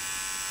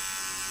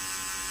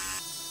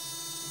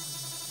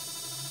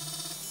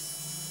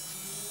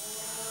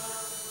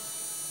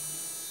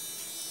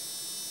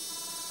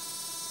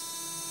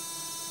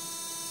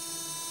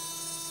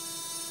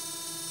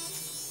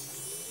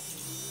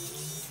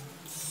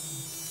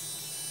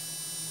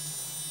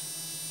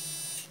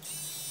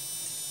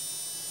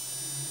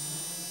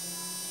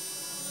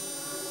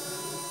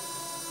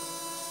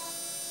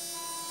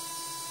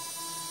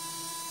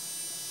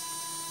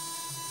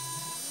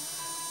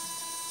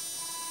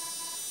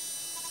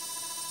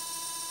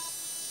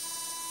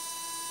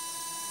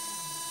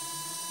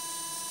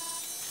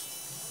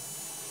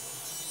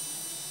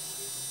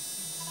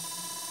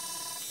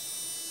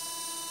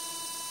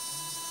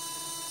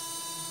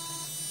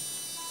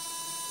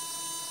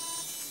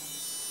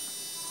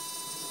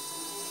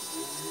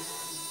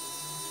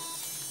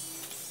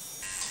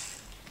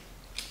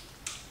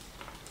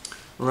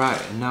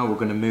 Right, and now we're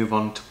going to move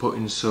on to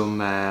putting some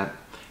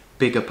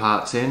bigger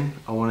parts in.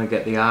 I want to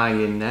get the eye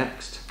in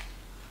next.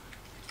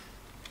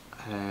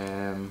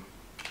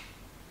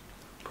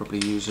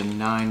 Probably use a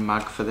 9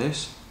 mag for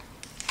this.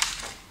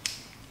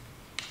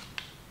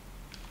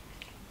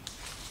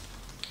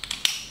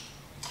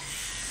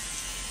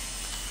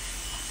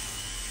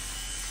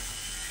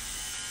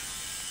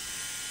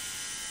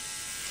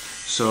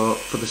 So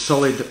for the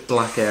solid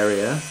black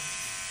area,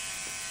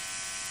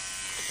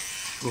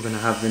 we're going to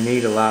have the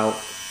needle out,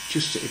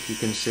 just if you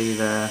can see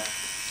there,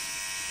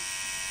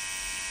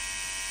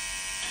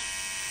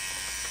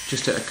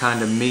 just at a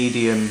kind of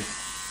medium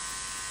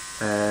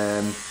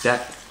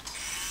depth,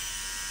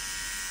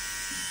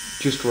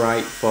 just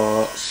right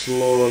for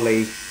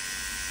slowly,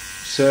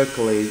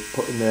 circly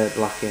putting the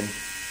black in.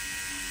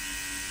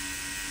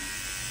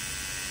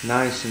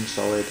 Nice and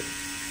solid.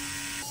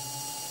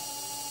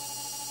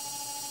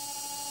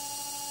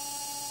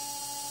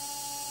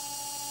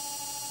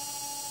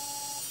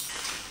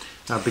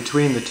 Now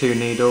between the two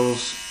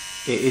needles,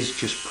 it is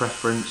just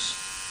preference.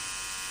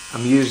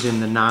 I'm using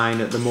the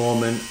 9 at the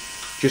moment,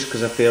 just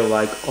because I feel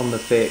like on the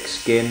fake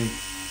skin,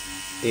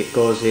 it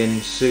goes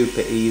in super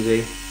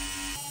easy.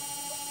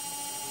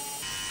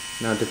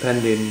 Now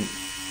depending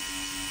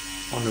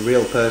on the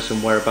real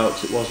person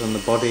whereabouts it was on the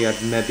body,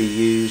 I'd maybe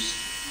use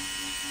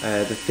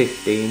the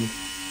 15,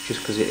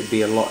 just because it'd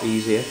be a lot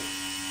easier.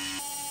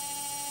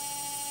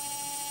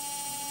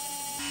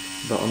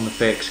 But on the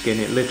fake skin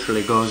it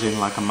literally goes in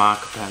like a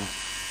marker pen,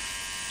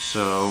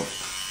 so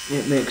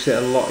it makes it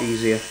a lot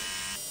easier.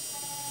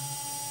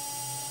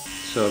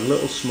 So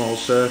little small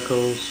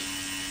circles,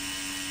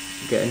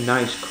 get a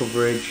nice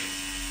coverage.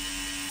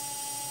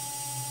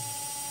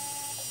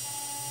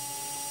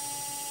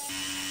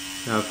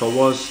 Now if I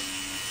was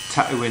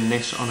tattooing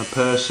this on a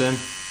person,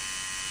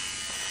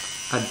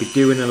 I'd be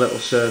doing a little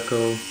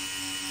circle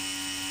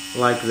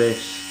like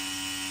this.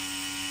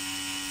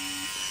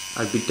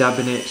 I'd be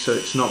dabbing it so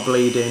it's not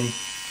bleeding,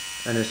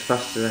 and as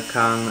fast as I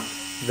can,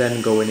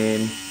 then going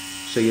in,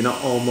 so you're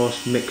not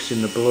almost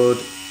mixing the blood,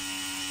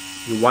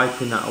 you're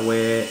wiping that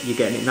away, you're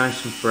getting it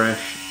nice and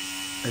fresh,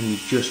 and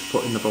you're just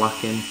putting the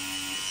black in,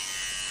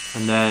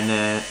 and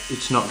then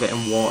it's not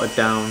getting watered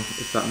down,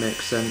 if that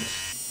makes sense.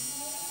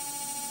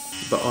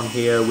 But on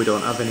here we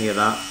don't have any of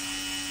that,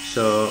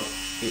 so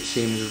it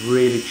seems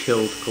really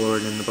chilled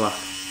colouring in the black.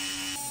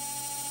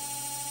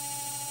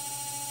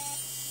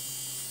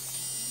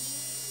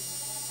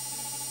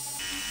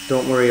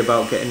 Don't worry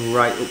about getting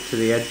right up to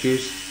the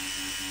edges.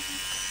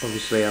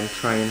 Obviously I'm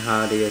trying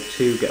hard here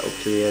to get up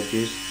to the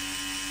edges,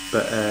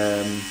 but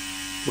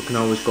we can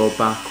always go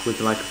back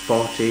with like a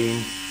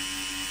 14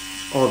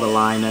 or the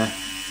liner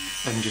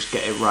and just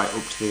get it right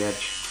up to the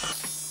edge.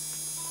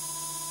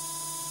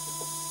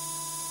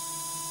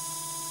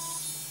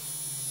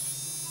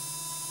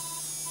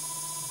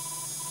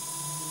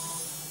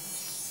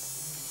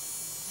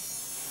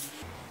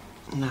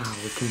 Now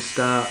we can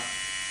start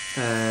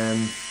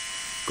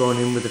going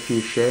in with a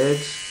few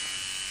shades.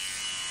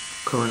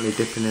 Currently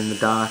dipping in the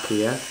dark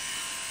here,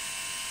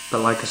 but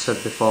like I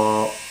said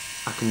before,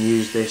 I can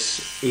use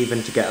this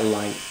even to get a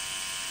light.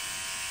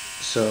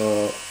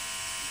 So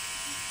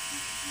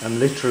I'm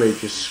literally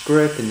just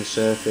scraping the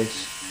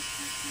surface,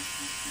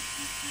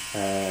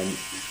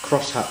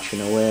 cross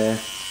hatching away,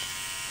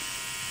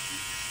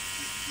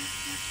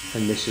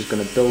 and this is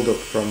going to build up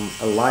from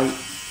a light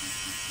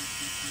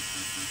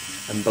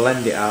and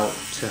blend it out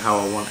to how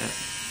I want it.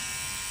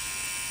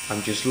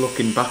 I'm just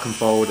looking back and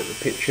forward at the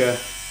picture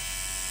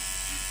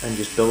and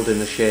just building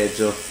the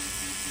shades up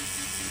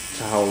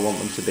to how I want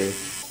them to be.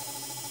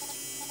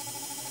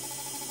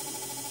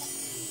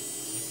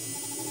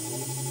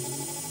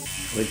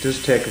 It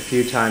does take a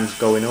few times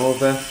going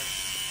over.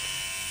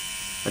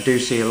 I do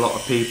see a lot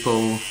of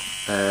people,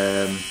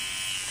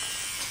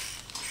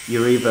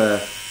 you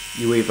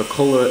either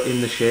colour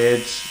in the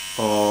shades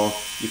or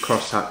you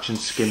cross hatch and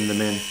skim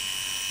them in.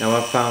 Now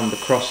I've found the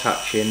cross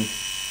hatching,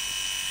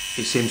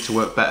 it seems to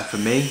work better for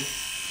me.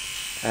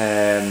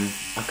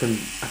 I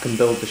can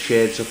build the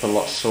shades up a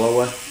lot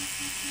slower,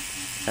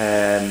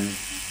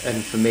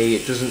 and for me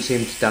it doesn't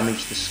seem to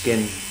damage the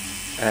skin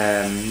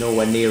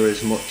nowhere near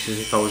as much as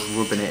if I was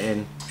rubbing it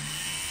in.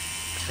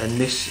 And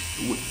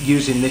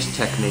using this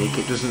technique,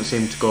 it doesn't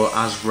seem to go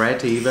as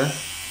red either.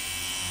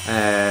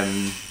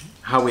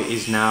 How it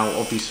is now,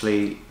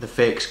 obviously the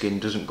fake skin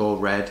doesn't go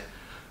red,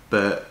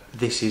 but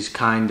this is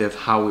kind of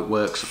how it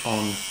works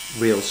on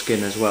real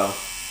skin as well.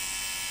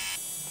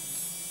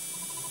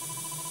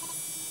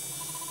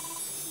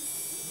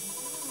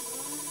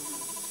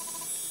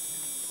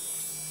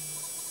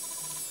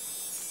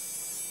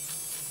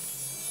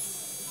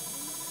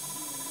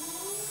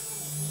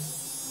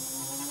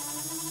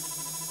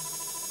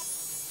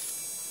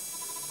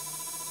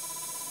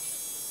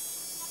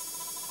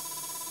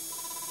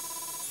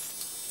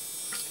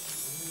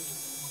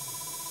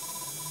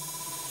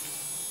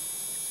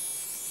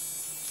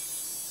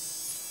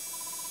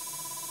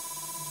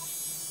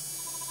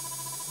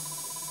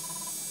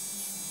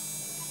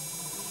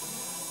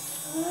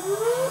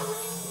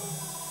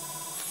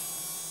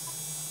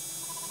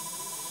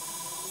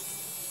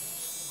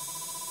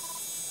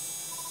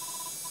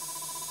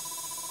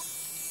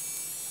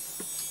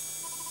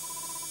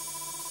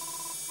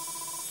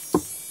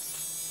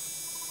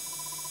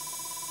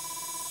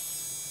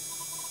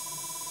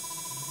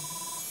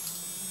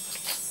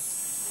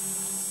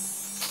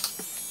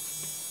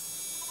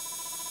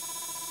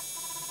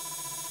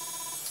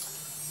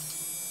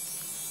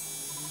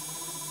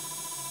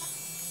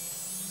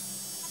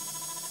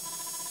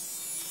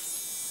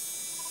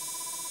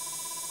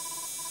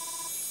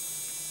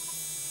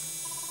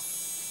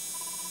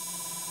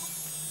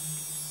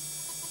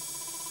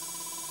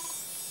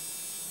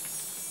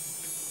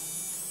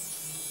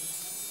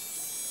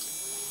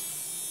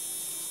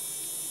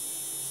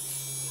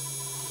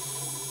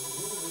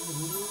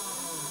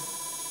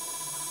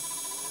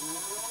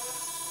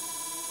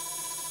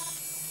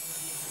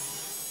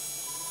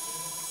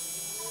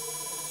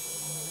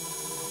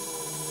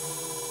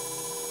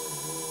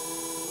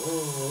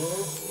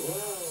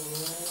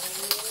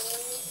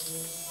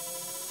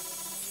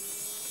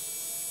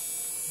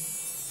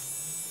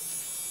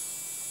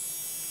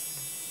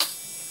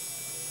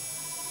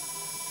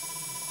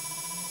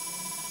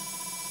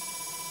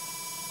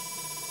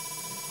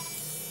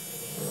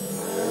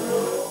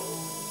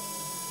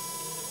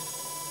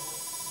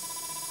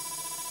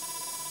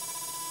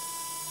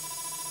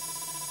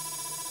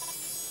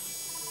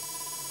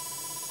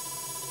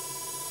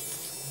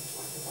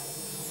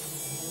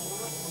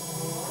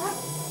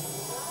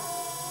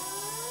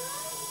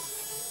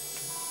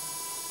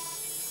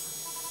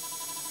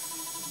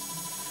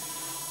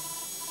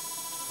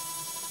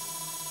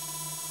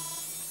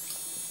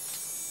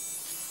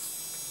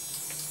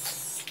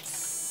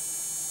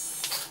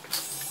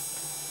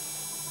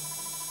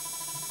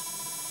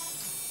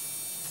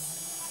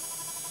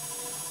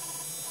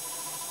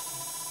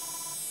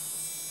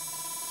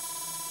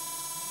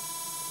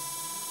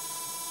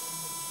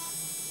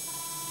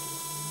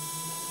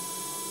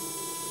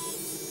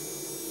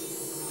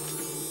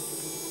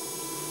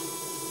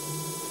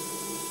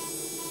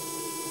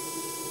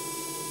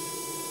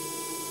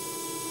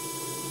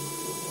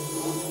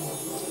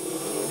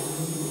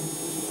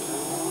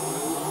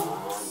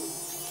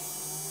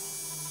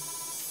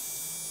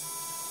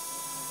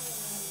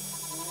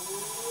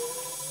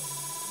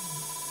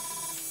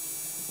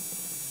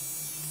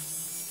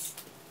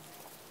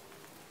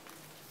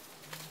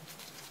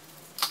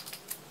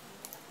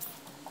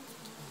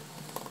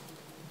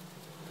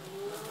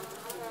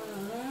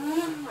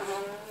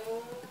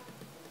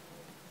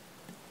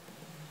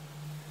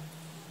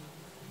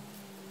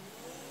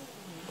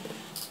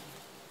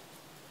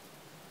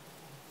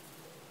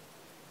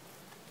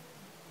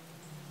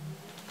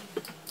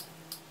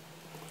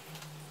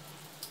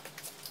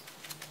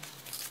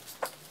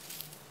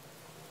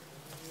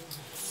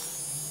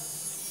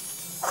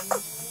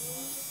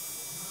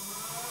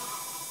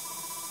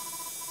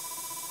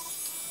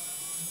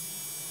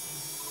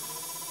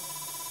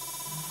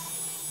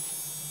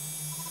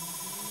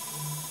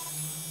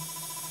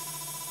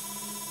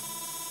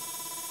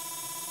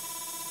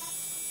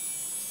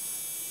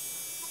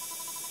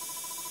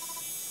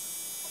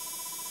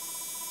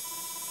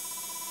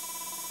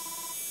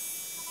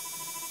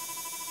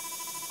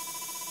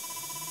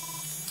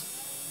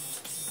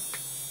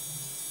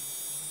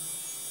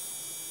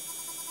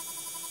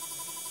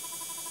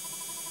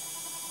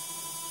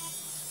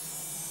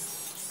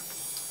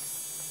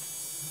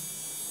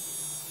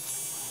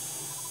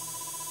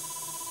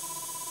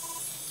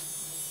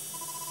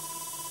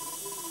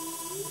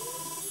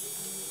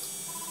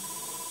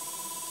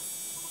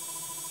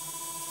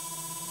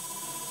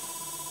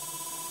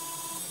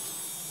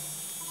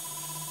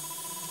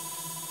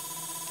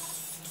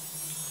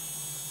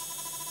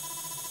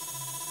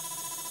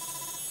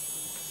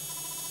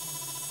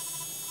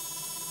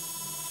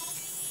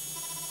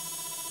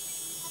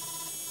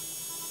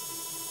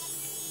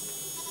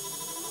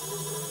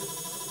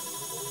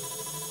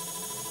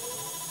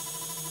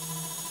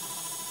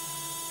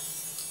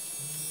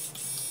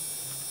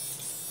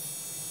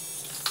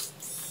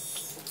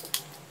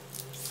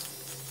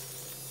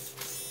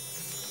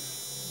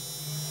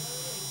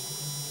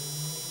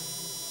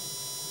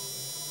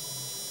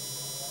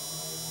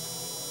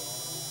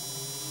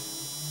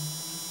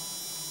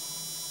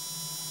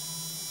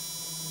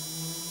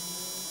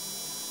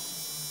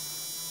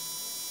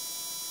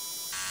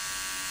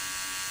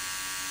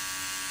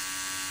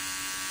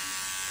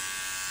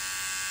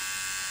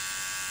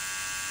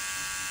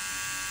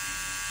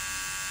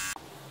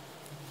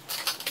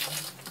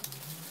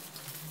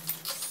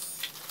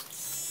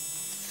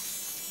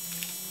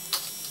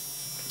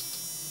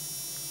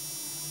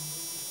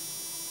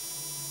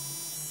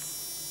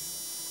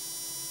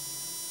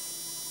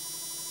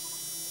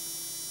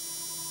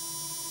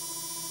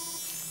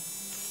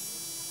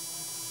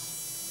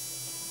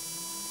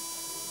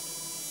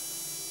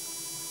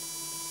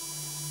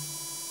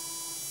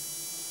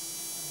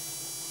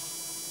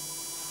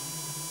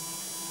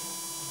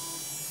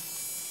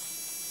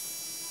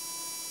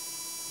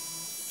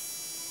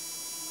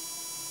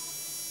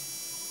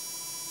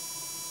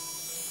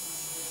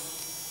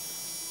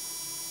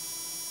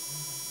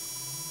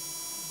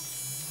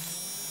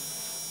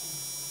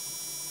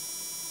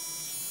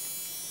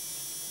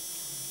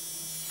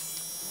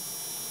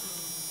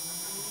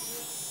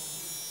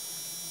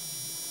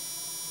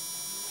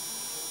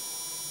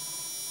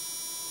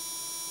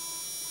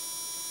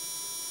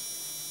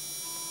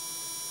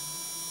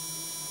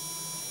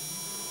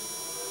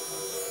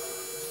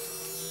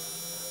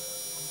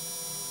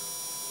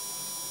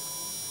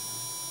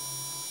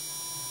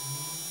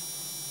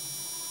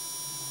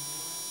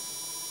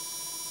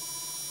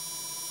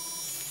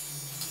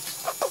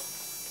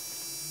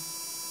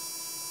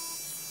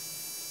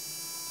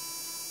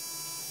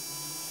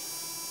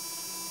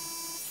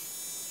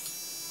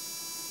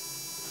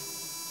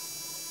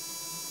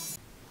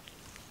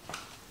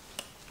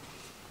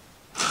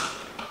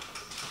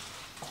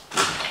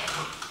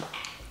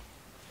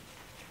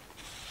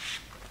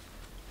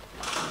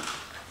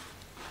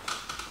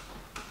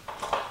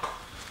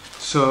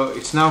 So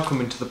it's now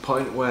coming to the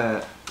point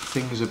where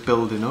things are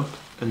building up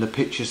and the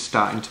picture's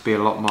starting to be a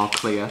lot more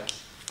clear.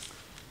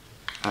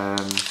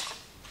 And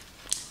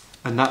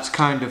that's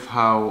kind of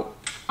how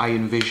I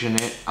envision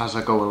it as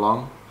I go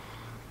along.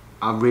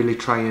 I really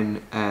try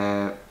and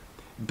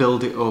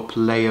build it up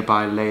layer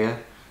by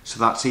layer. So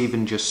that's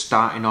even just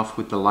starting off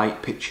with the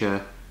light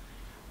picture.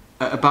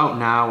 At about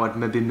now, I'd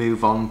maybe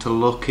move on to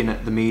looking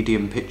at the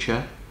medium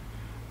picture,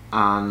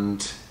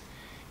 and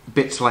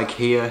bits like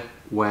here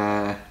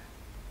where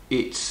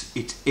it's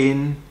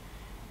in,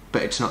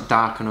 but it's not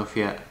dark enough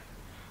yet.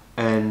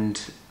 And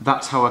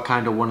that's how I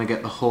kind of want to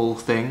get the whole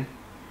thing.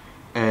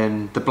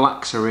 And the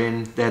blacks are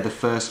in, they're the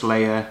first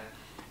layer,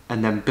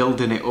 and then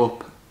building it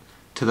up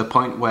to the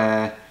point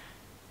where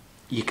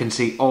you can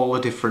see all the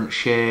different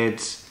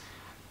shades.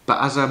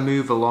 But as I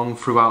move along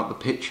throughout the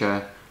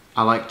picture,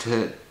 I like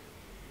to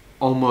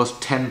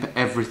almost temp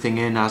everything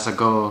in as I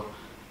go,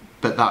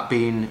 but that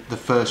being the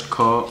first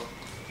coat.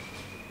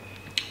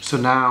 So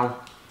now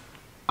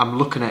I'm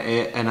looking at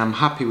it and I'm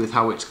happy with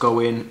how it's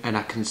going, and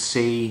I can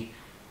see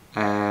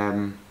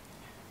the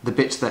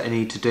bits that I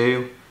need to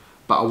do.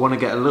 But I want to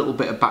get a little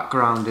bit of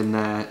background in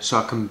there so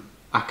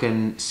I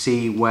can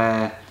see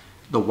where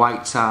the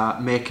whites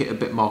are, make it a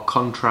bit more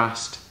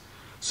contrast,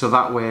 so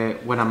that way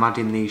when I'm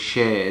adding these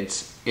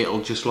shades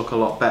it'll just look a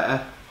lot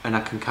better, and I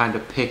can kind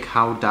of pick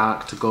how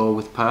dark to go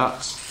with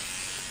parts.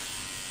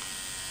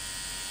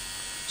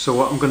 So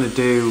what I'm going to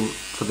do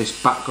for this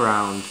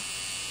background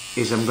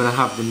is I'm going to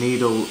have the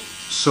needle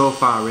so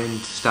far in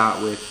to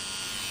start with,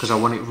 because I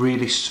want it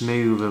really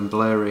smooth and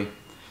blurry.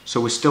 So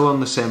we're still on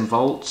the same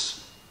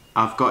volts.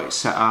 I've got it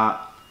set at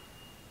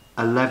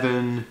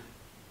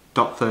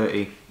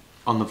 11.30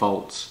 on the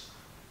volts.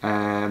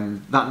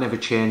 That never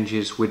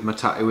changes with my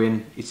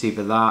tattooing. It's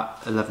either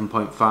that,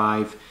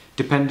 11.5,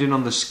 depending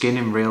on the skin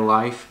in real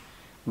life,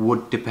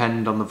 would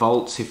depend on the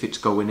volts, if it's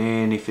going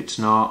in, if it's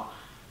not.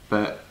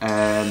 But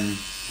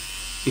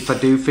if I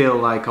do feel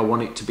like I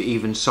want it to be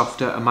even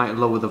softer, I might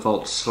lower the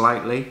volts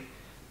slightly,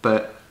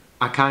 but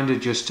I kind of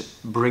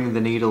just bring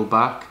the needle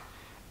back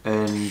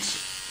and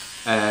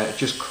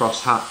just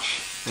cross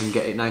hatch and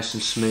get it nice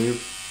and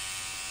smooth.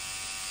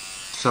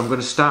 So I'm going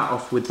to start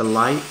off with the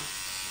light.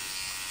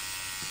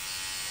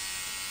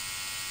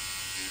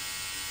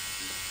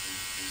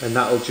 And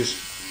that'll just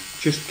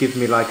give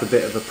me like a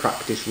bit of a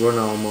practice run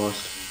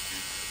almost.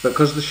 But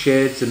because the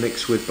shades are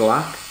mixed with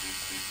black,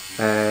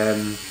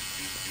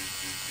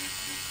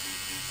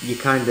 you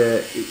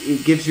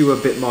it gives you a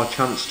bit more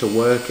chance to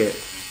work it.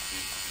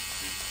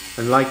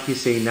 And like you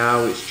see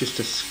now, it's just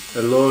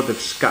a load of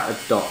scattered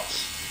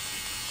dots.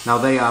 Now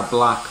they are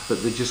black,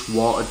 but they're just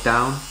watered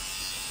down.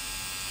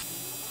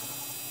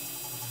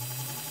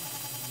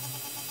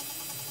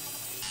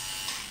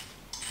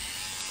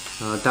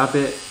 Now I dab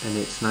it and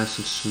it's nice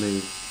and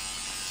smooth.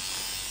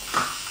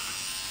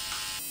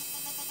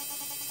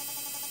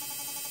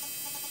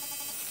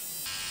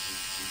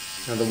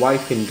 Now the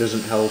wiping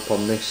doesn't help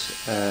on this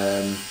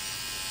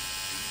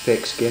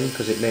fake skin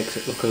because it makes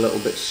it look a little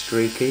bit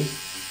streaky.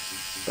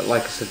 But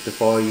like I said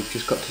before, you've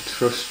just got to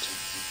trust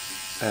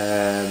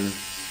that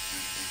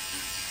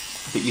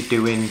you're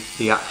doing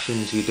the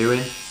actions you're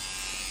doing.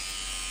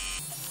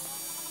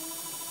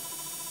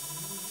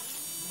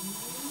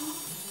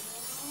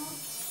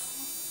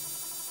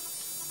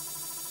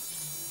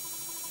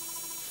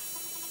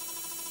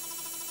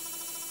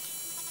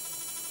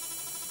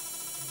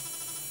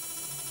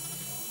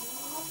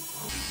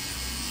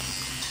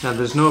 Now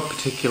there's no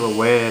particular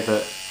way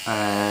that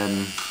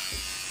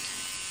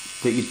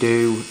that you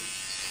do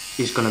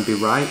is going to be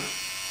right.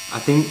 I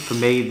think for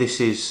me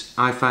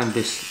I find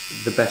this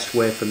the best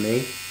way for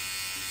me,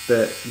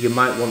 but you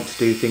might want to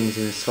do things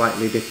in a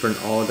slightly different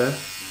order,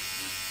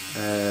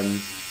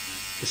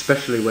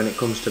 especially when it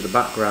comes to the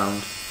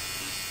background.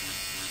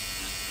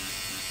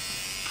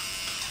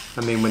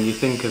 I mean, when you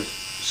think of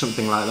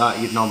something like that,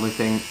 you'd normally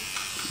think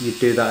you'd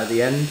do that at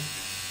the end,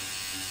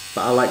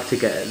 but I like to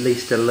get at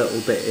least a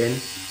little bit in,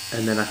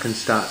 and then I can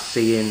start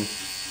seeing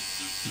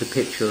the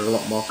picture a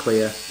lot more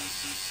clear.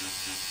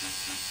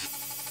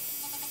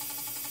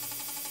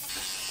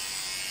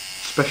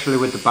 Especially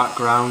with the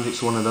background,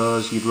 it's one of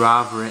those, you'd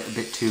rather it a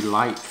bit too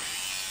light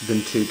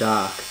than too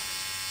dark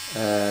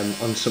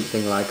on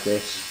something like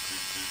this.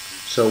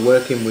 So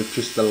working with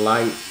just the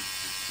light,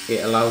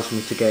 it allows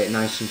me to get it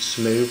nice and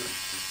smooth.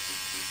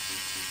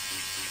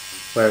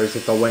 Whereas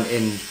if I went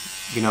in,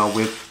 you know,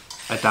 with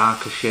a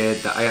darker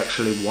shade that I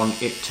actually want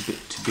it to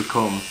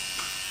become,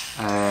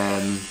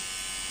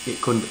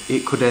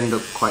 it could end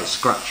up quite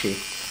scratchy.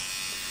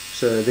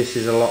 So this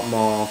is a lot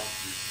more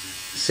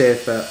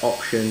safer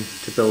option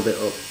to build it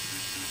up.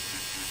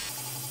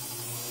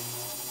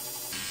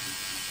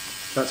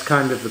 That's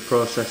kind of the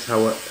process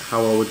how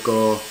I would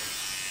go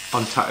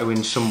on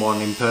tattooing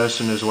someone in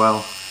person as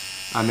well.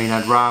 I mean,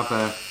 I'd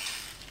rather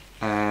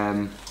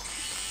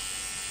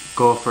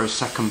go for a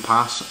second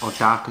pass or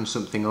darken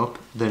something up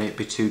than it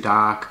be too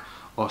dark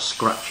or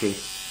scratchy.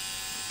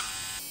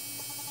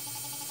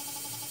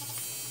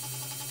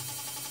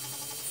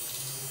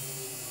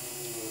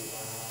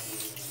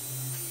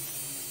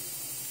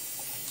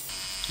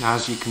 Now,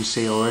 as you can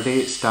see already,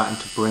 it's starting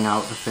to bring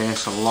out the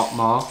face a lot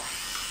more,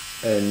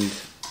 and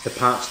the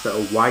parts that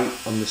are white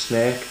on the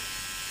snake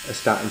are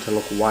starting to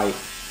look white.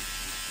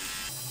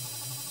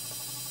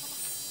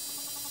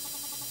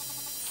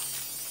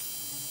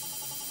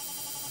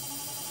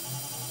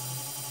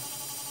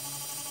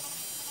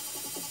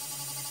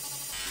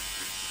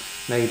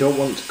 Now, you don't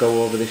want to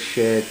go over this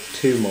shade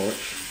too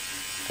much,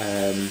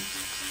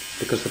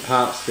 because the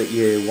parts that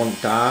you want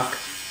dark,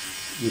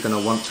 you're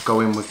going to want to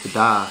go in with the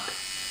dark.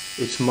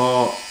 It's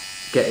more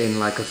getting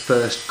like a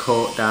first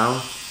coat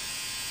down,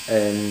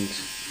 and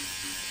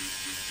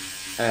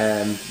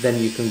then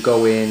you can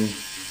go in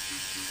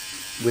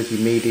with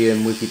your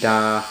medium, with your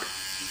dark,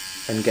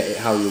 and get it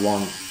how you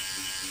want.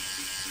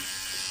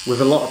 With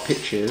a lot of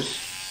pictures,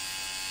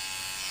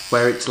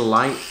 where it's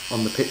light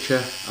on the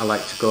picture, I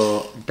like to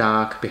go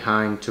dark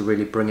behind to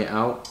really bring it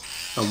out,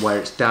 and where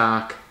it's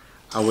dark,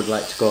 I would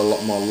like to go a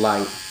lot more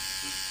light.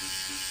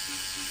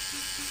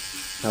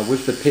 Now,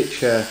 with the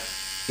picture,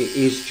 it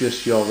is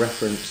just your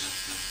reference.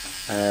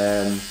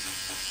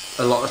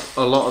 A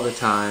lot of the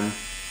time,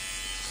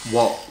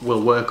 what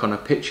will work on a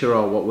picture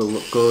or what will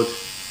look good,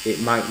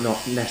 it might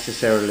not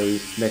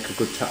necessarily make a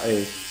good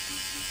tattoo.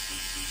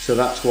 So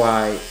that's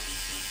why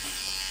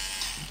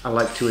I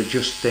like to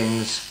adjust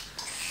things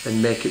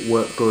and make it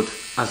work good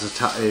as a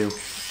tattoo.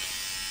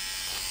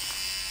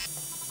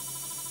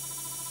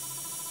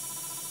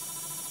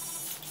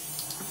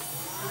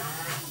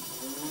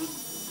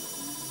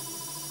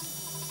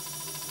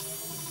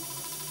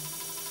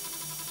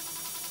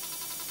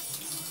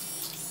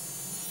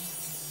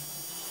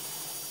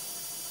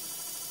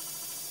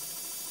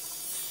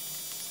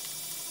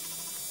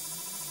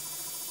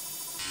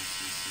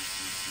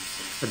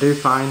 I do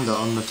find that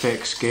on the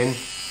fake skin,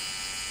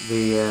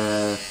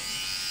 the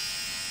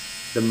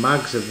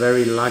mags are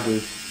very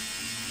laggy,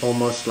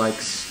 almost like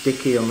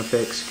sticky on the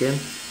fake skin.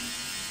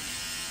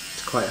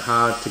 It's quite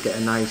hard to get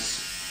a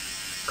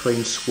nice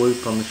clean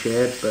swoop on the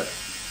shade, but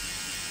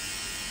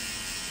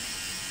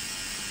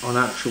on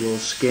actual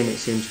skin it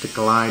seems to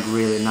glide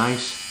really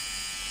nice.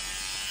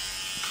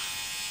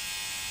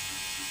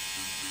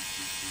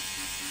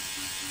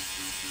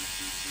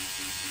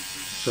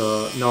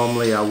 So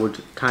normally I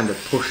would kind of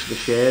push the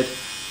shade,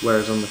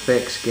 whereas on the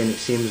fake skin it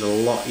seems a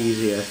lot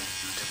easier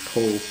to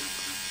pull,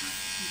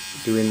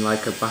 doing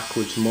like a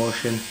backwards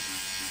motion.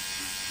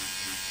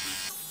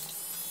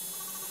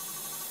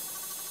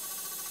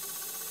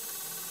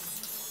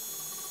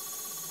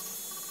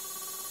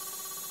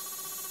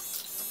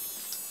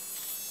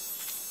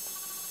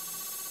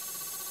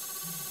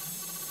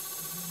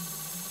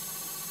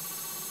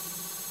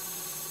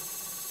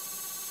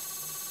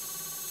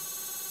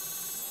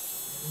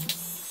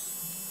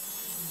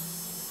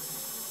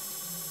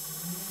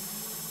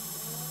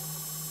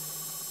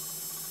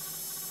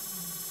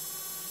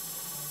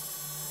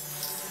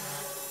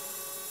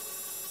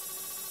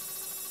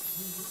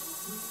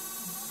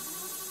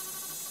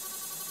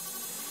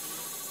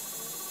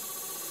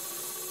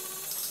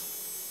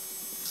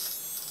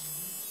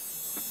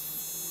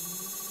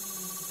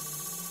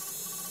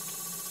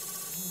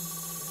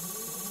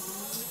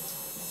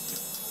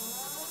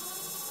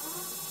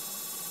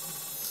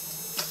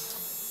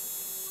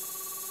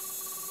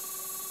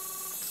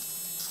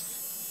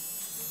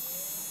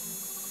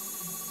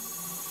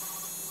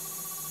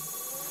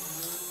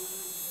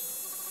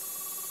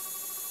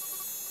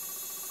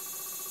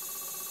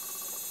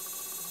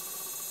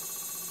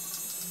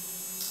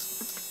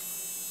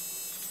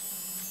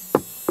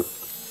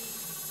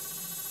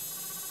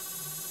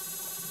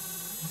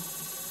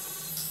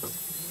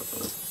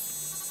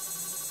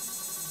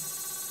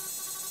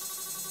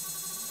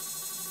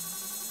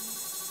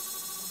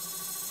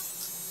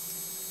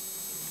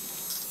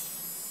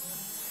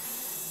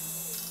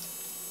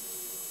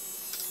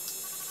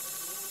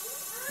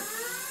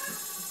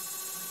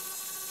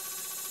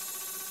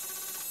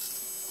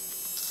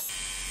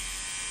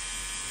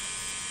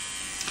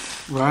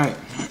 Right,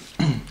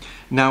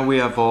 now we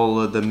have all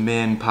of the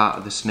main part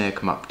of the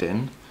snake mapped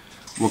in,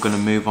 we're going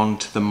to move on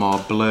to the more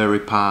blurry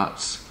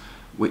parts,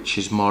 which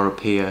is more up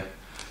here.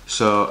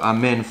 So our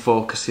main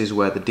focus is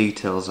where the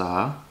details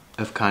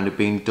have kind of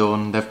been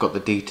done, they've got the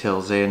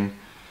details in,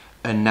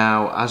 and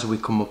now as we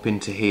come up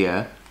into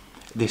here,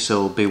 this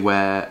will be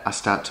where I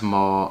start to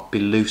more be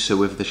looser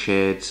with the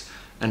shades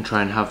and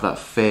try and have that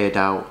fade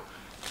out.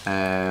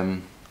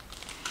 And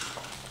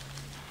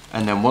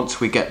then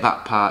once we get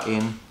that part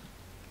in,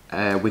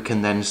 we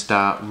can then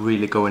start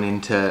really going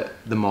into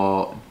the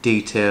more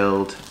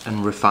detailed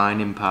and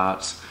refining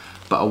parts.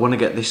 But I want to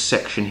get this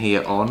section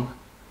here on,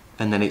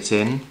 and then it's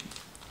in,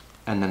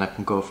 and then I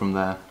can go from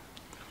there.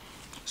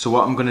 So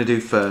what I'm going to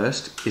do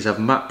first is I've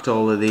mapped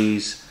all of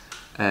these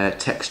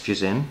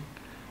textures in,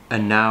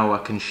 and now I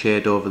can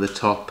shade over the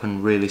top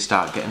and really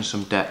start getting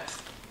some depth.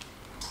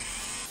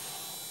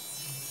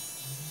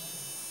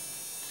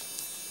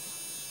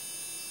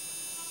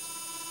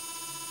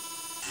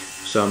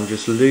 So I'm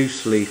just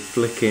loosely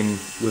flicking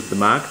with the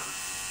mag,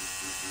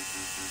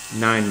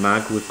 9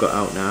 mag we've got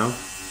out now,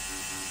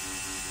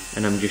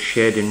 and I'm just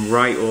shading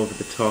right over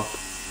the top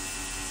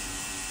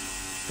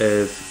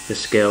of the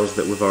scales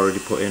that we've already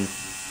put in.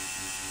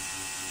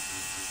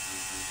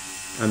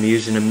 I'm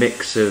using a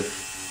mix of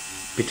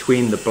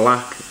between the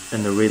black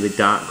and the really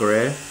dark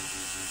grey.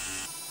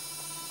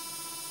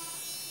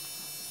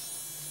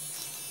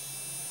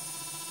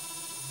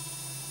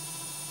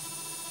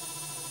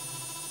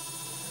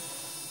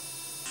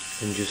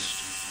 And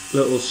just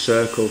little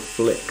circle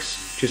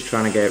flicks, just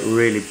trying to get it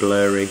really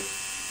blurry.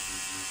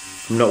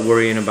 I'm not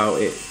worrying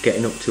about it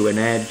getting up to an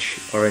edge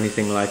or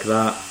anything like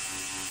that.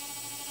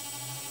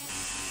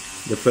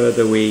 The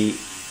further we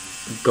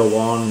go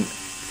on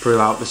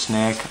throughout the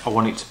snake, I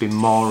want it to be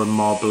more and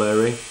more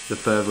blurry the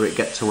further it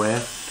gets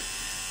away,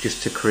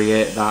 just to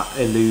create that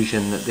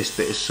illusion that this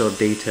bit is so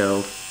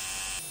detailed.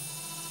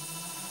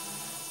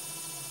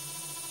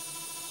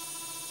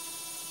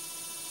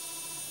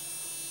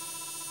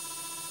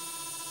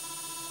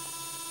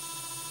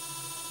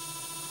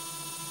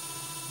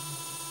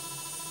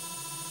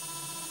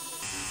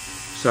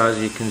 So as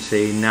you can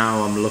see,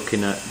 now I'm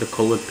looking at the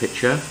coloured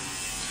picture,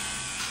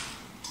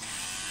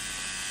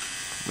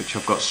 which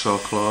I've got so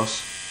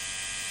close,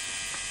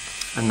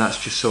 and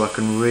that's just so I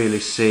can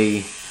really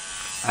see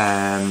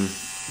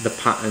the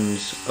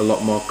patterns a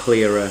lot more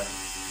clearer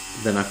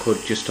than I could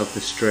just off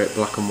the straight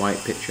black and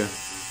white picture.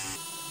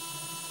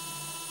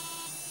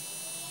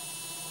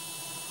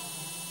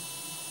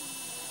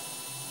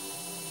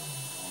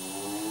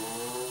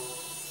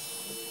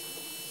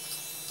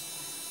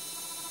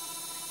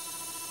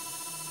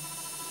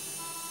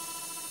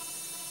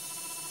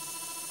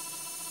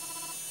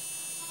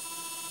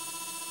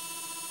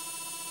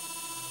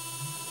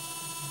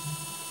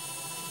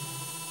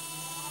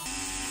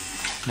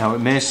 Now it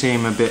may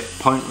seem a bit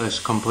pointless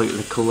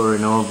completely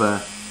colouring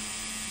over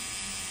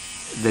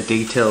the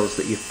details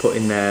that you've put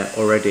in there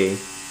already,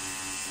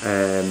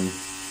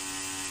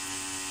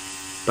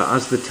 but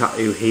as the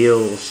tattoo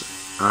heals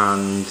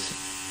and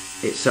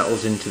it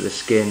settles into the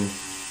skin,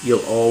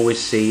 you'll always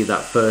see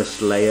that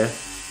first layer,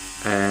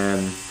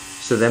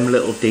 so them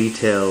little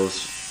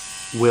details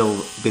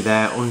will be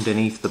there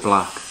underneath the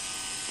black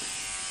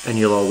and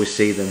you'll always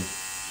see them.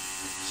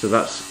 So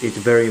it's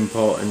very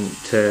important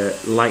to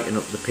lighten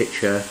up the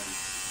picture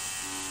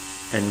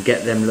and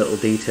get them little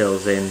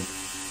details in.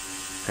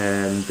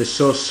 They're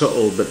so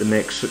subtle, but they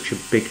make such a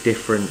big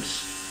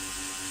difference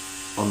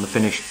on the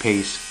finished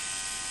piece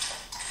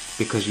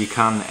because you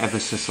can ever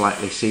so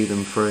slightly see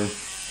them through.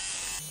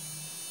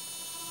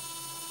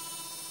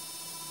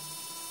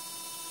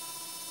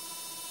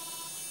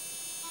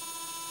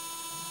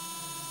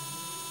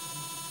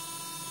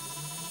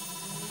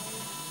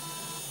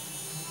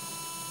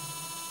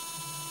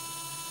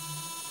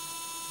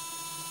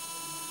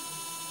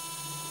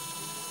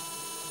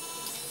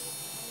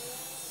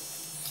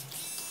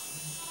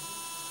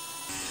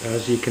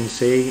 As you can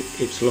see,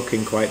 it's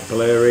looking quite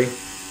blurry,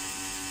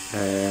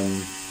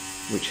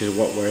 which is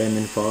what we're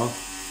aiming for.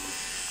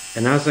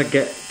 And as I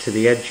get to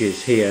the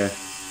edges here,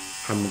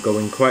 I'm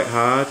going quite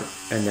hard,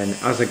 and then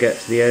as I get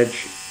to the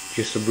edge,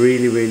 just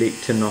really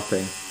to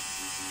nothing,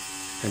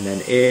 and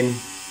then in,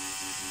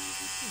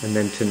 and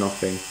then to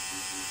nothing,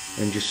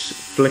 and just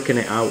flicking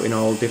it out in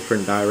all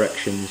different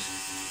directions,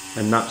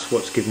 and that's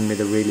what's giving me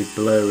the really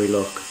blurry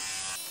look.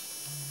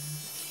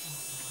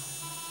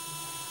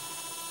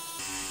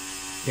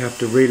 You have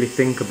to really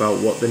think about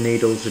what the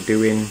needles are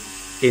doing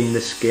in the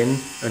skin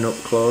and up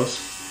close,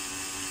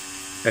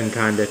 and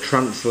kind of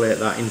translate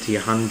that into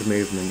your hand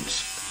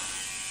movements.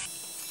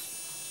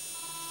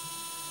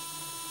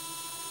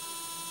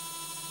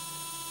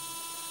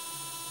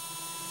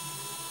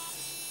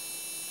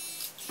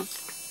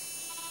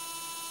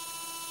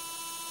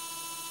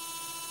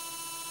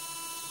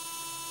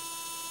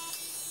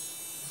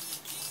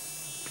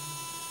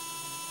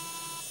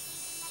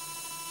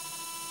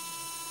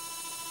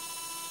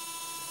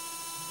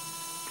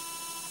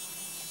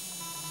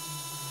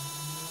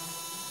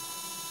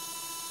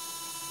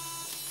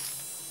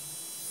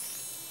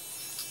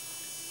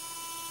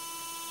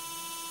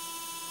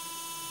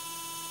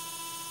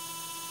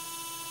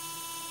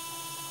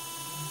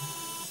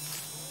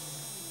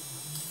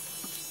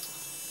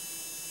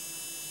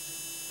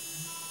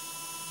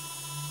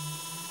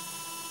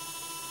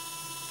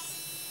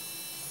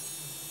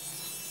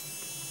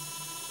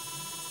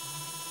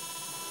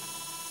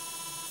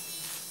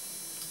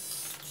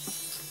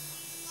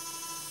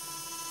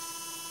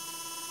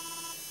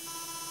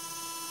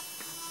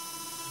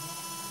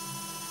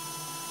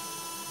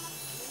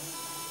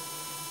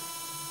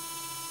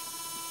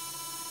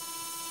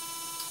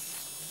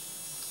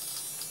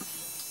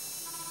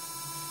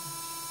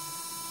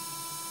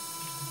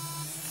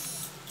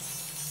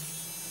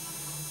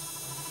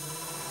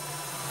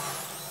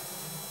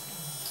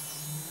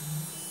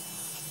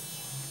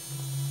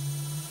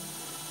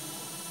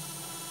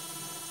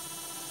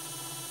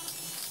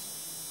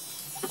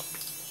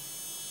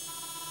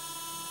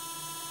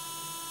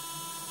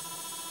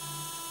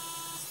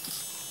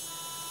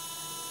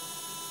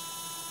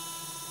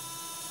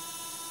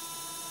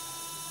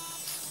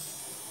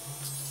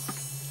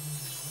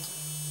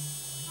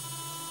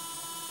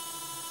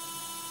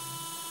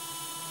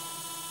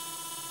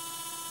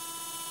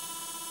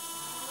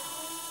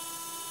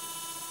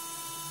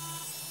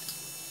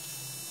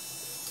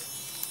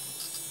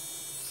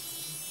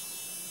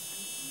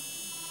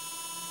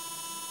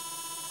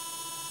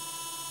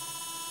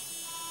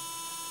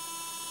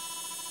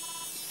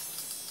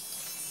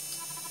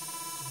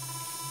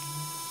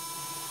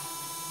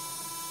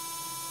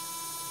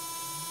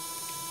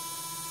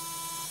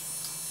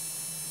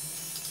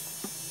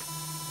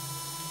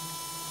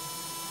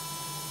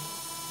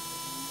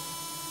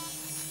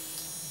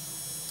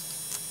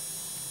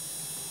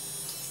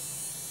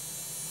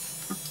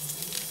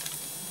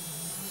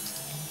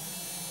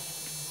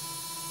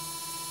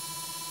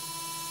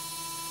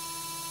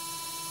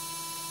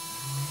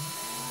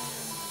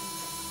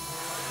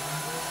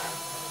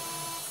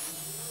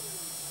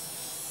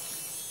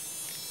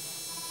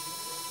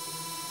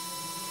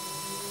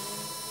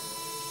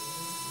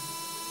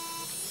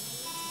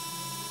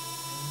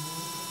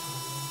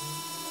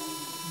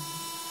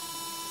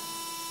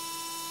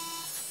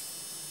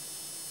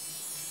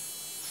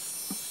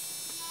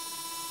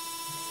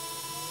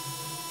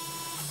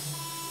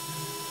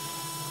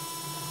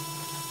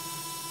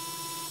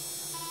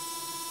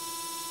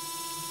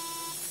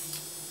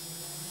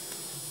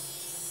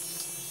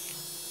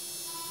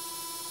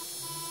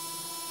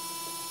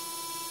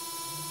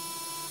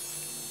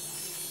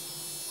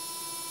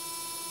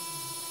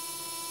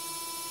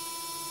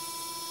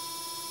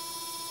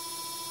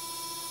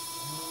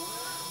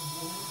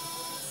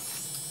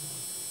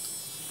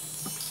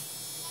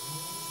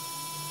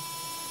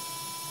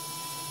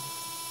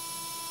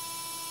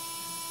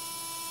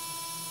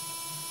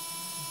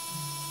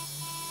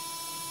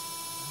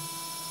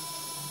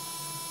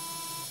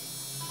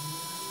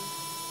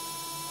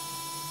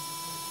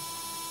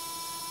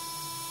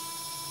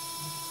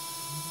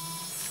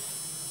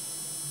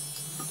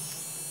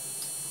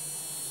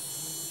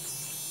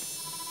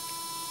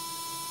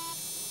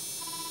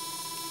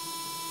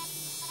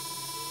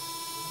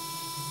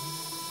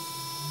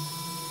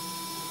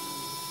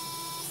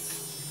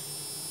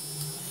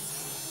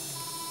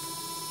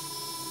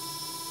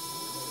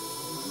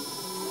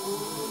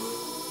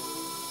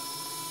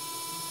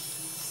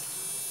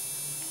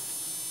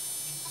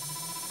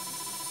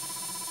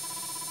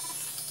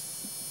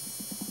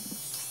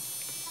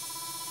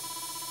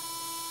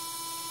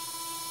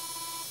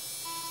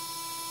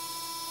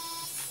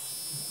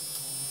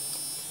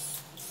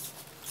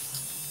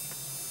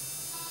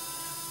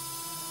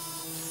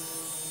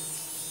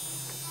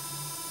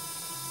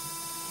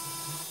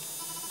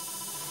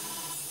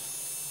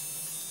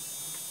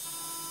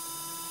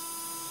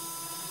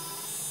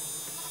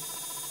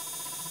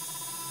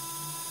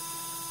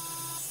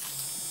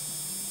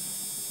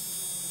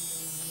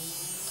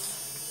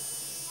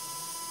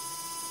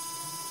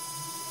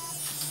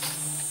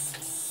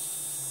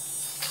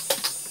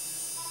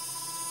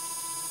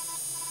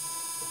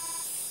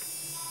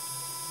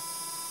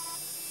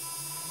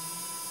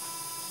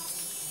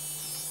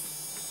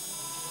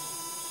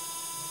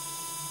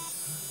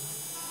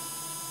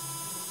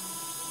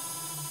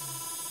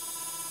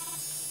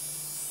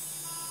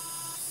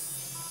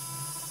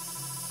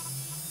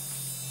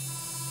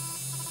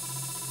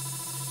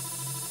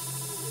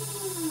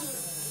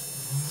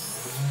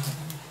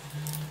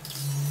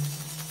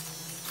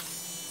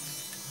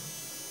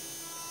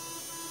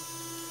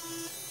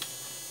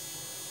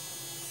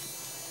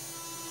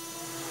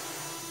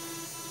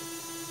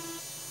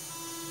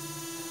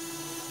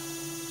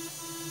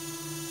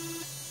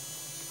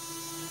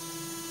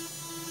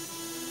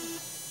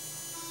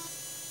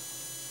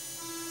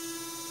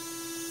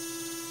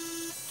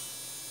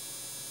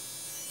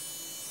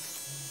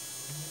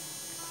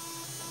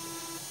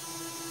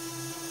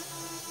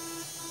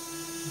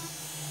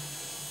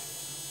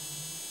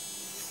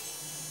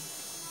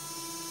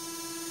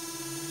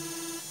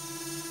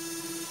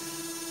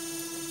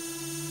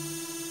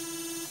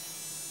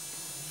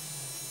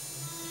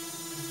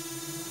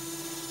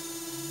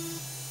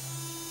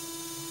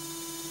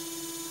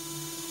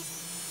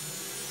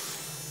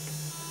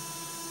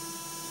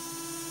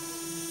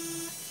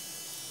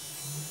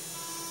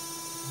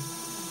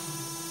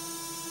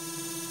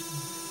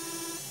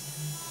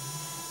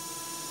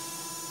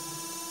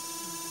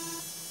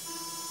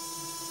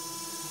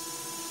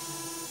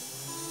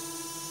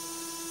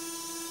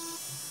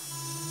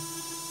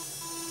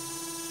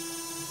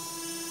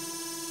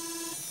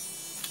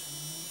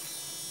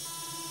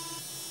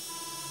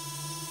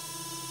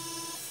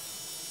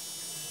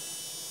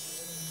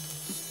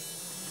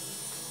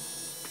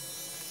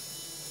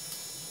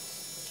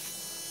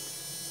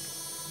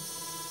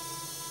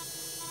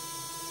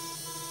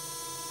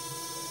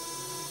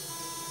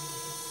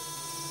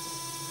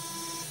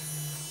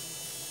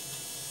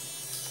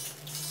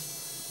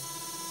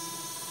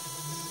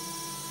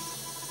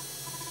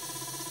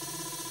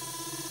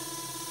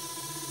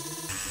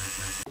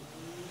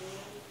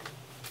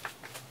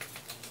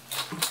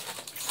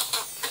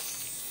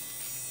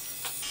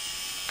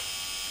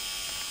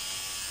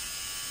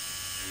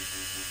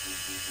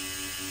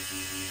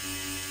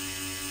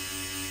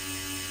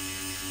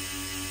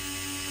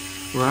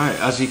 Right,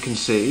 as you can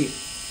see,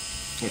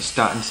 it's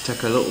starting to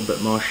take a little bit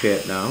more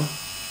shape now.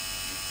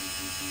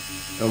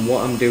 And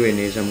what I'm doing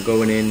is I'm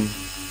going in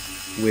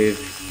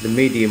with the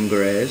medium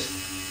greys,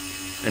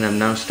 and I'm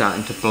now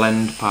starting to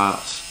blend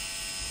parts.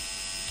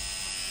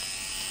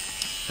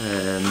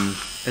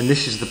 And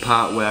this is the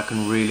part where I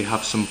can really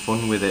have some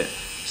fun with it.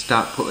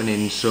 Start putting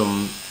in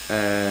some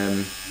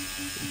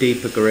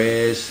deeper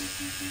greys.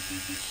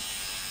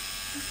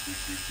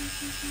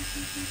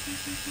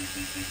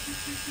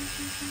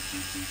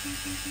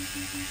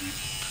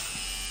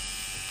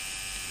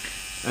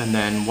 And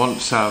then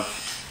once I'm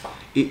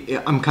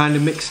kind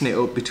of mixing it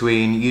up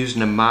between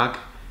using a mag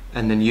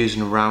and then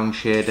using a round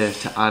shader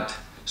to add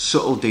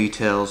subtle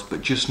details,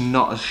 but just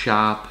not as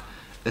sharp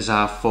as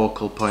our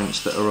focal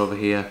points that are over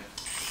here.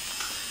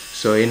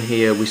 So in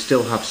here we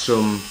still have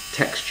some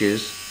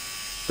textures,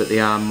 but they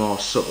are more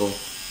subtle.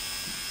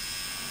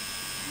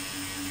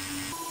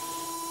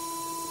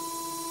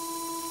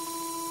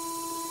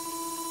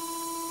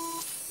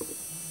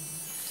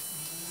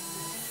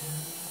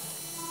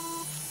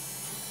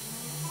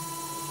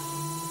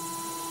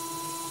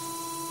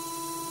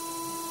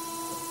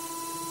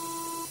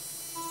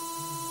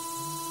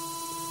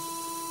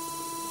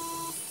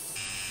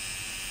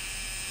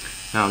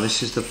 Now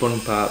this is the fun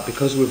part,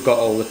 because we've got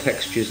all the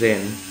textures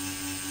in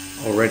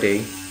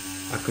already,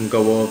 I can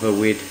go over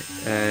with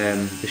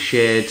the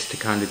shades to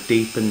kind of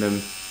deepen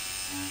them.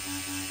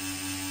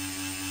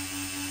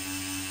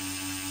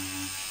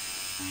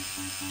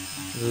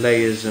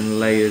 Layers and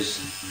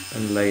layers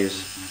and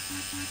layers.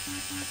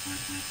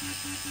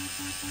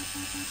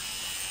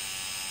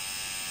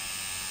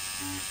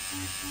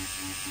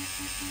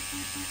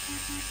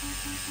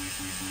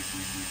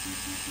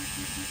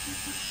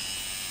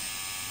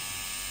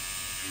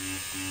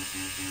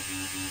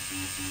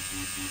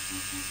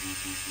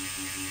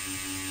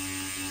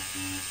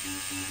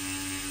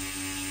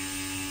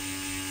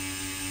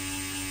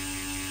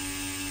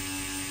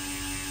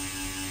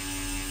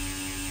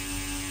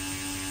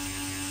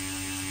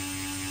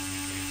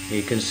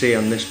 You can see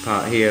on this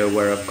part here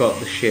where I've got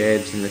the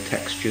shades and the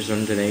textures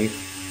underneath.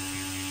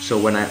 So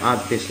when I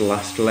add this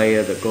last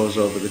layer that goes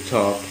over the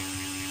top,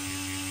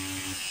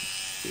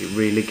 it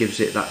really gives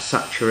it that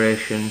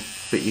saturation,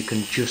 but you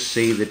can just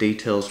see the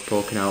details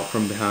poking out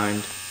from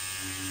behind.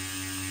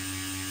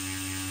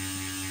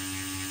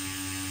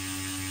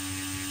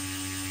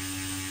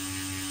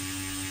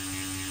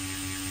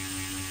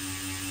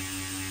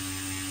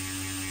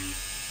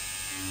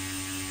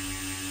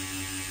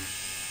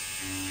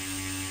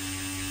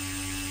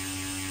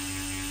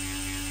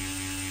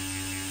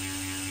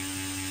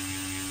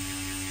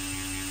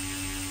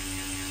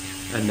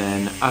 And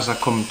then as I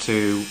come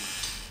to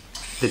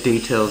the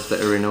details that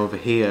are in over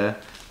here,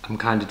 I'm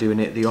kind of doing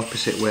it the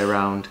opposite way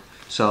around.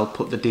 So I'll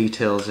put the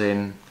details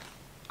in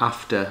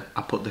after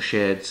I put the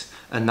shades,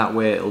 and that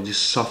way it'll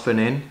just soften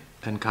in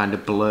and kind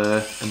of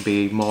blur and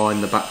be more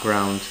in the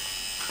background.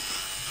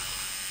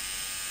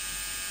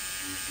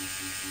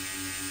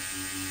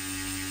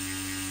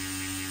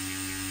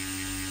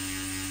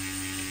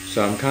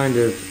 So I'm kind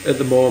of, at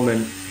the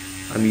moment,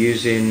 I'm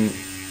using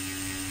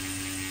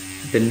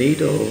the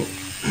needle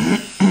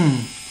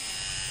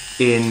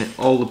in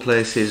all the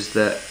places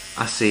that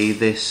I see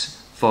this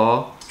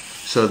for.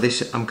 So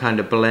this, I'm kind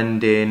of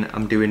blending,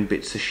 I'm doing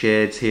bits of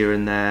shades here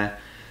and there.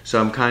 So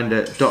I'm kind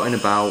of dotting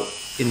about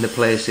in the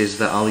places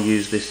that I'll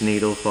use this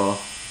needle for.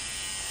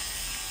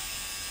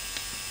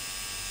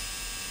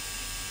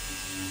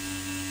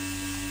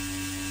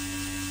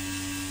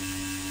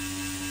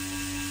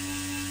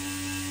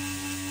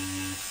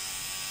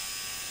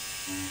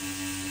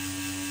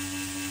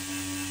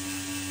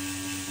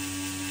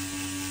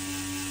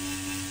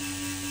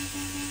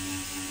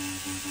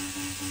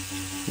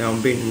 Now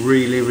I'm being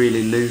really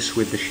loose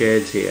with the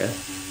shades here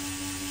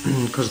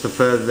because the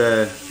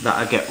further that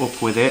I get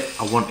up with it,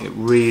 I want it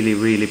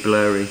really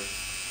blurry.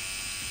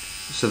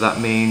 So that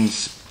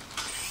means,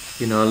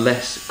 you know,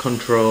 less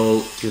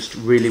control, just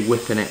really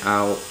whipping it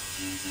out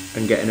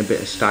and getting a bit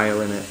of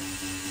style in it.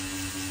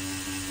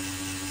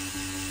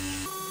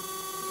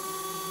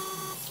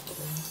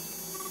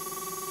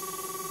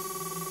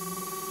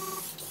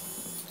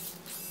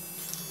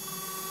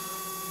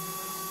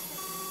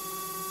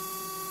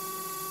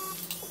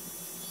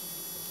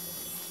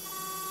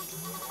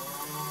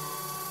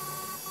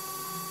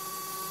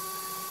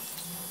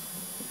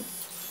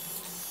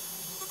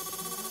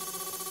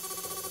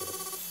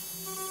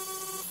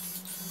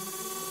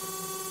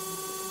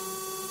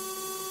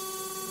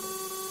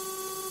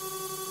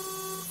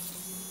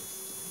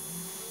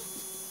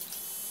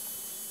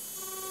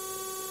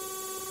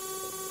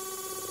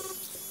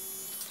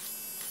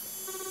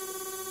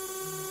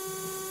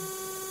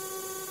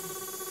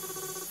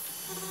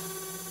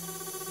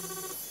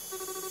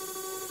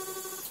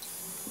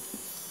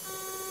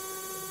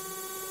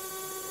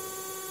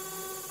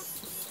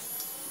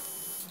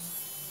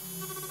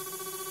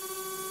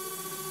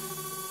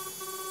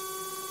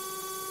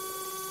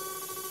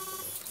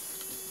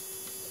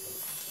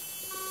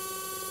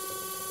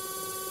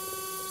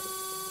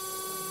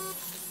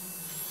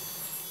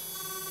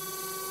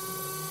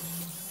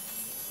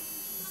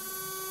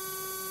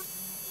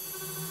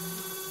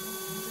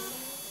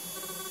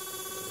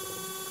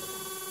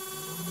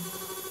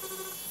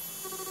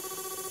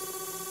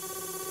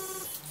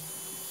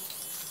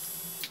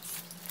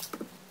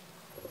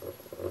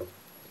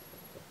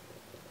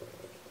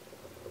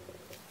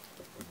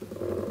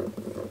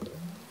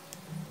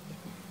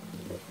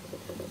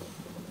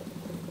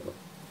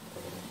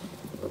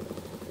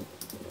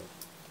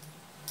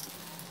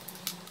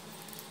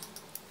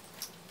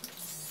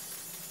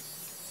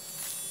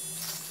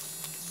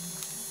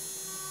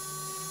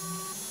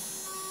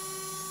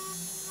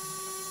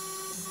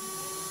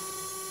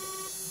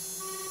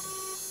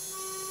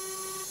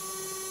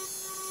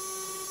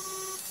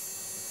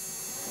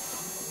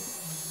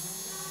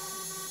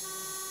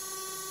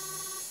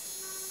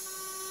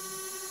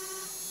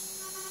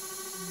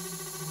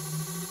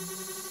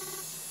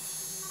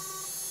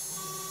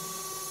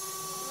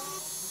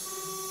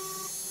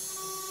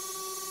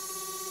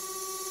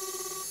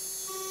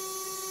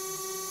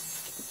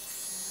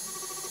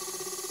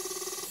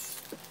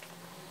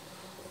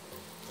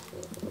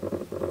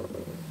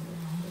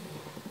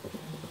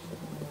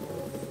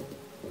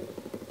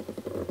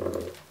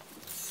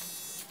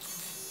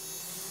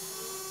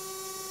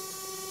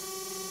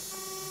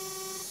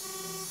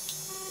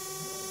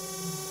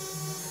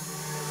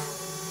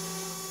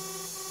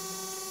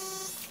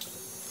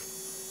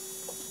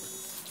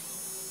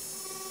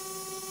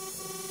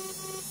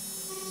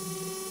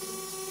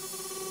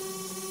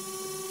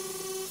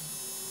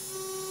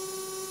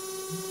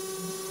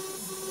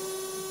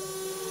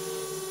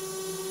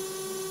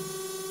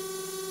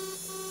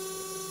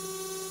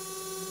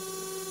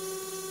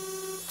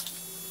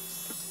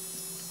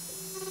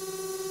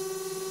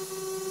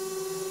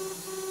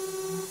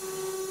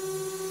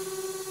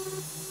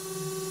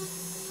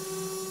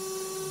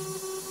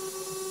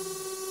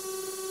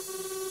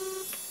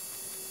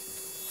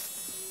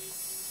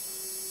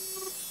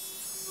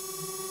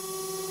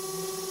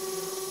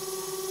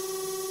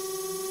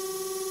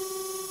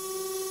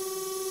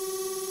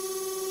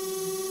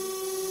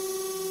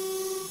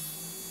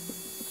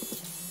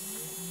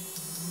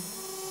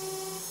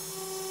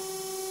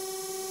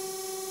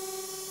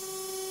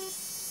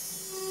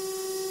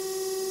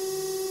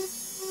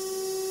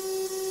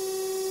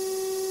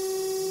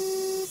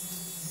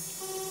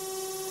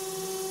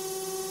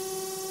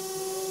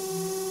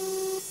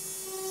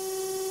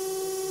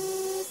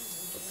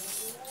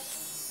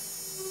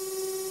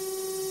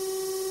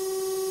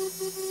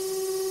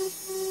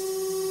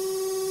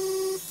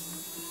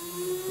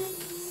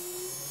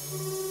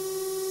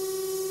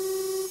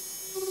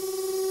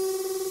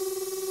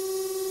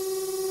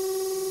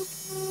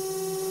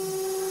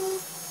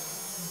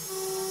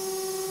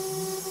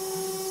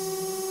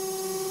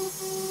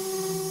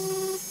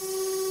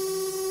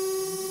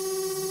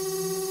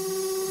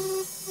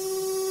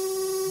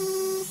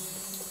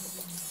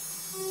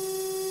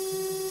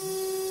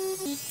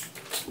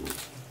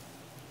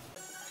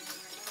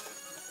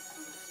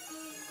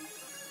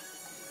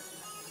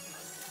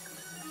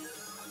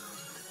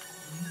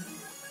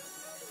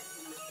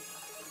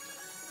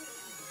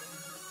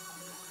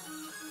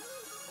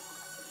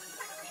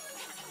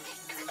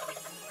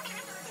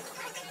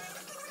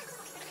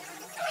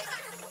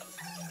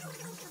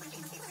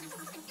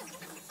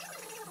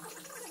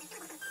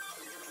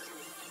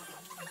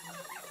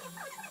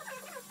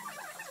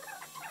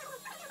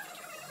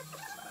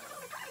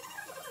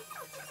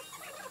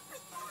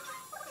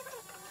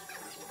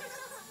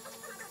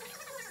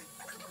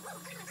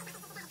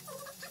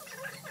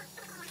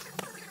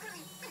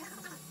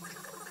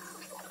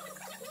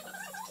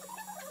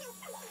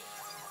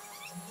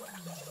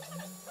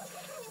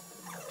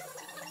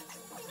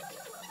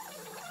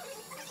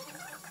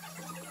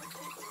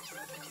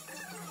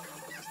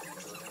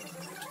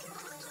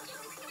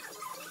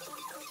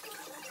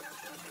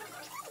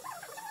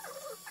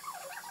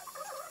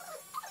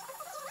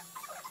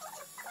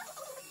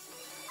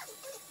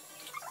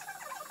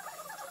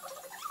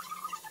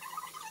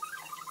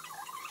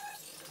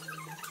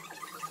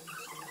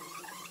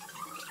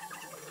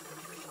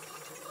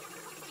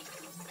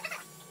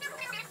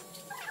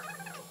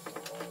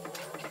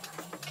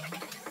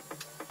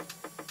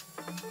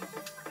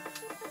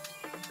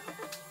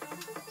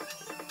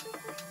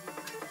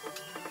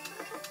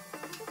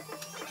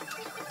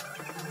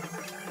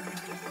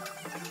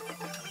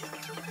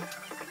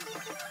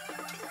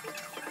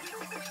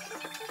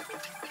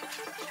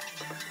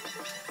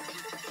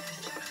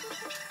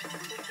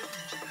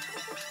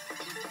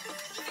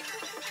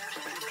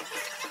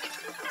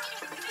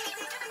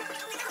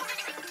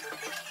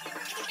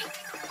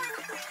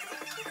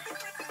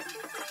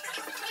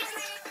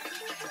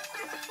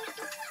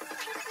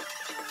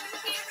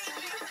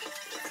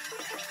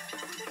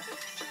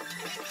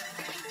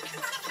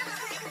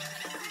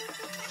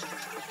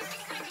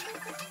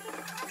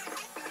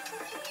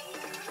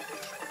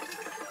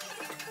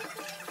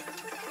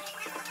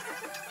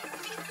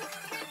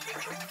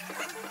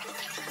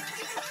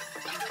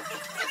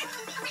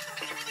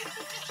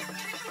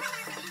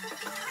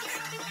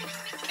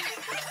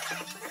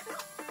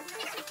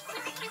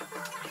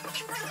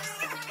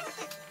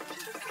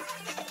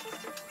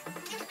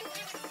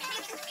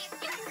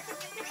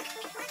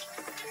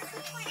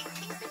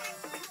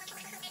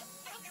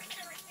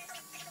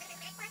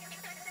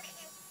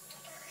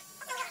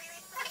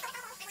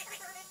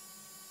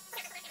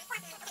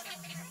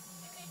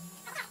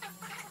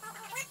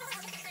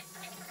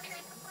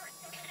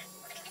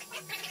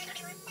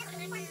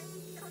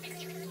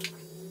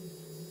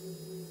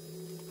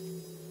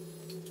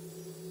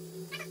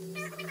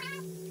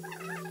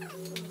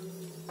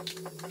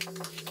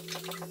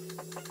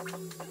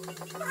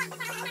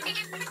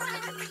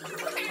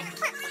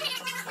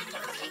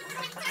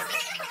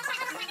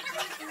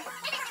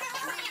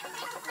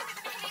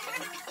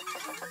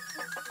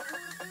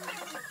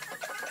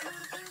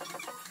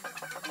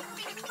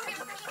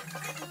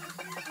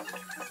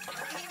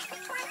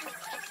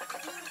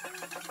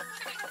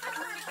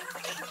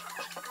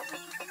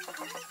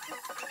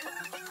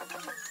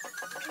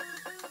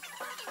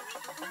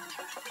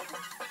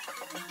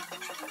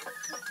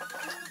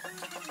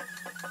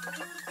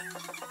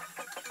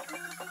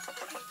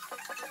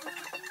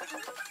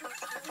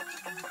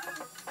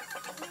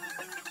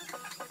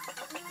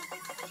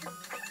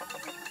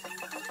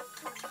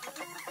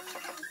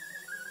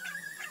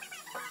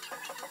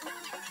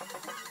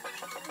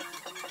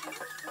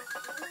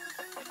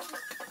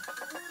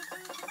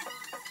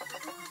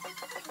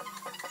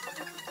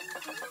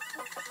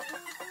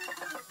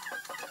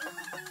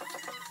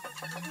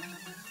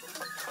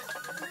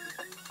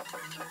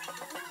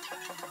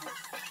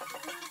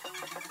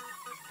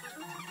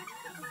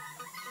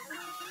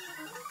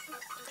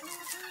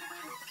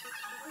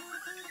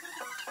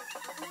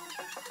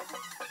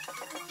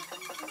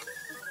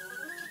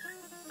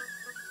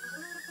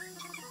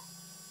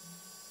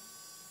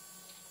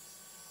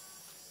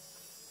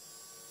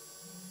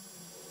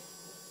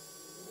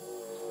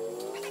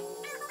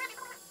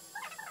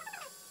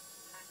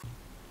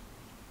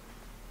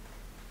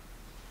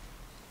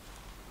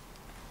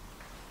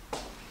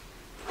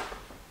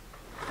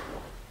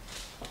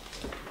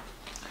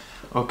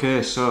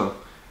 Okay, so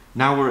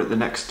now we're at the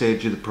next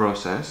stage of the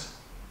process.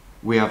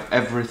 We have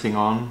everything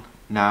on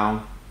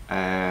now,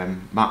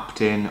 mapped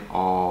in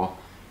or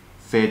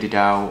faded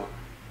out.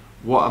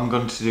 What I'm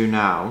going to do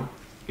now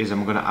is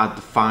I'm going to add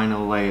the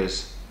final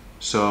layers.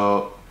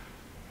 So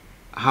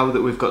how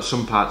that we've got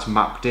some parts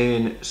mapped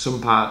in,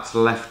 some parts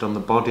left on the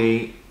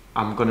body,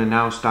 I'm going to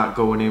now start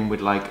going in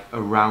with like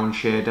a round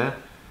shader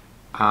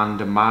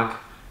and a mag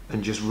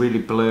and just really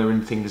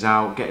blurring things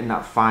out, getting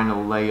that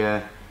final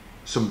layer,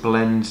 some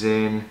blends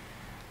in,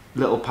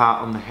 little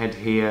part on the head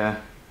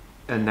here,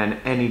 and then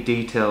any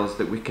details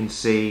that we can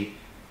see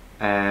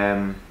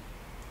on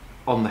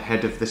the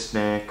head of the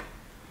snake.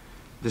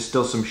 There's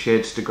still some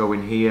shades to go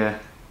in here,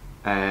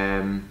 but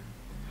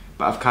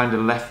I've kind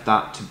of left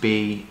that to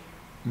be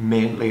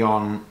mainly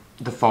on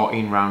the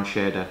 14 round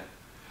shader.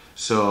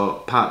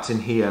 So parts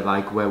in here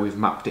like where we've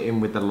mapped it in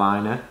with the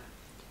liner,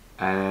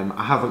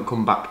 I haven't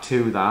come back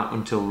to that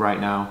until right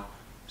now,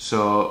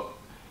 so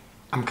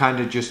I'm kind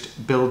of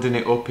just building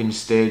it up in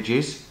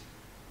stages,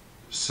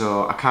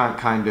 so I can't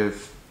kind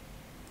of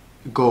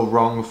go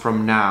wrong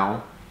from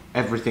now.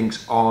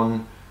 Everything's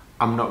on,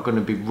 I'm not going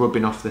to be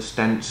rubbing off the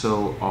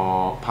stencil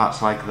or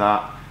parts like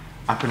that.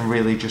 I can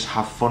really just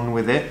have fun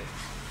with it.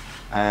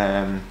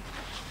 I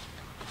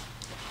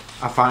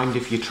find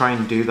if you try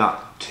and do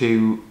that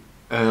too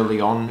early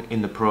on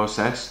in the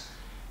process,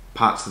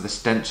 parts of the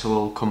stencil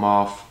will come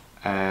off.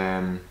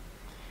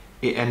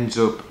 It ends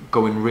up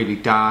going really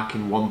dark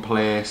in one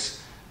place,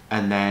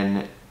 and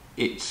then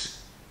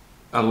it's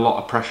a lot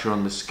of pressure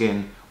on the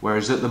skin.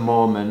 Whereas at the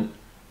moment,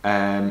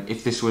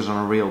 if this was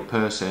on a real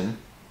person,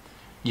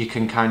 you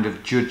can kind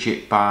of judge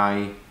it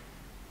by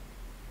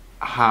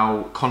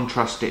how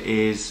contrast it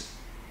is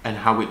and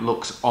how it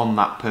looks on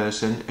that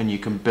person, and you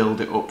can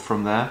build it up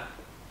from there.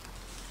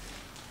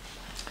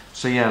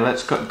 So yeah,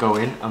 let's get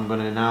going. I'm going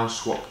to now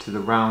swap to the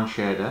round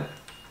shader.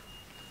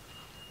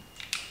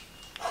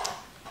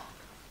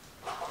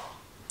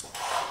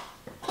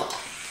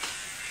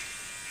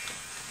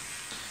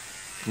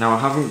 Now I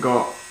haven't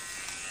got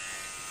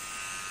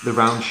the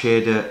round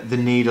shader, the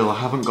needle, I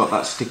haven't got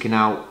that sticking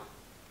out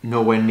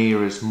nowhere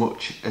near as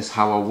much as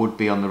how I would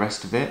be on the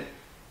rest of it.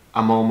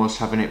 I'm almost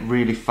having it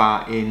really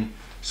far in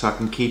so I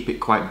can keep it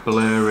quite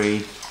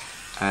blurry.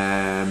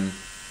 And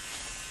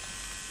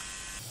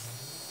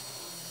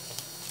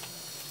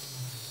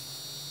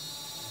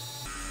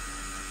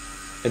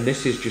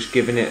this is just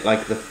giving it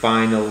like the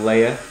final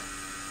layer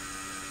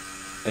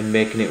and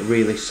making it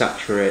really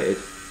saturated.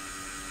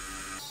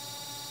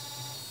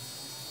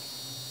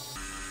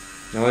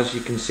 Now as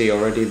you can see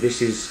already,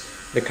 this is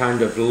the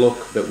kind of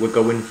look that we're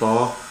going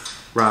for,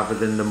 rather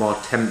than the more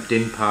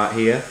tempting part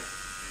here.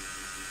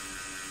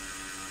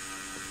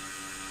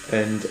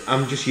 And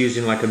I'm just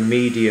using like a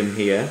medium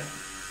here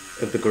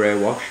of the grey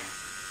wash,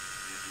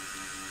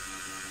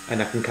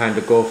 and I can kind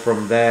of go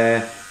from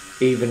there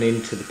even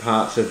into the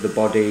parts of the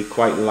body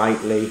quite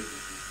lightly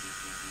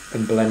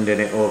and blending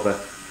it over.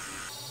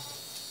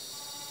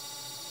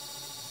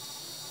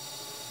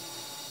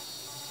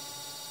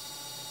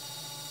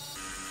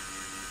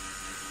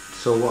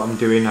 So what I'm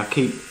doing, I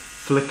keep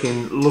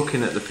flicking,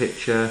 looking at the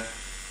picture,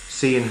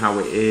 seeing how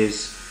it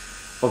is.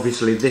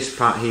 Obviously this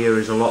part here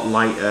is a lot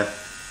lighter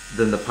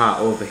than the part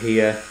over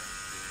here,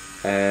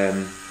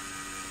 and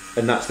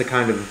that's the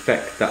kind of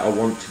effect that I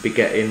want to be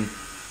getting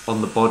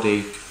on the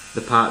body.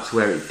 The parts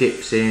where it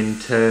dips in,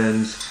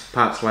 turns,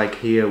 parts like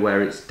here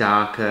where it's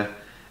darker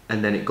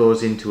and then it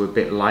goes into a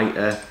bit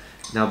lighter.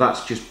 Now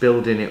that's just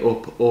building it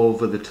up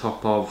over the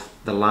top of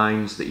the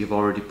lines that you've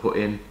already put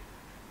in,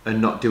 and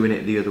not doing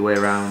it the other way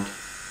around.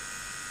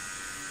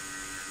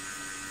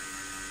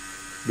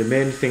 The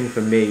main thing for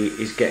me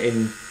is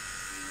getting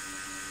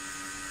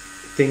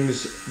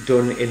things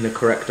done in the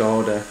correct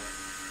order,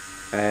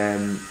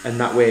 and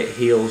that way it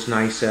heals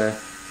nicer,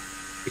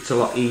 it's a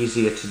lot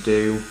easier to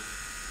do.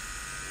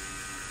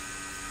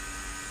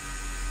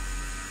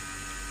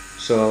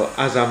 So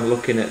as I'm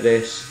looking at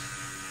this,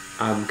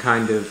 I'm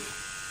kind of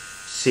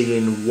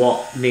seeing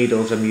what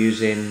needles I'm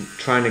using,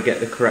 trying to get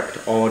the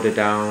correct order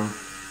down,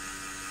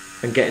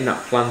 and getting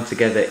that plan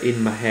together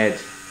in my head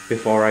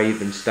before I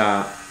even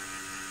start.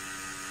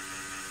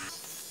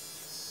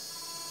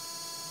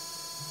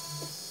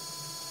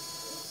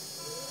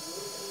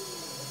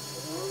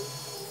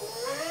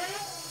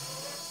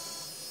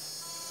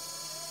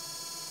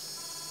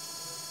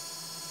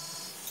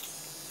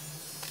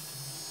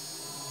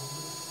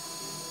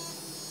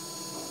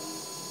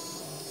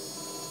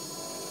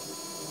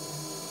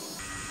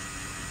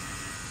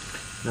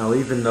 Now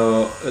even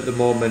though at the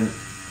moment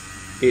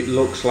it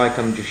looks like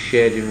I'm just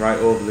shading right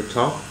over the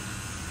top,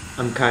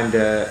 I'm kind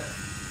of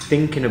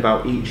thinking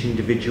about each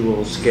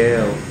individual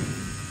scale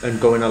and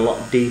going a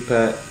lot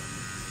deeper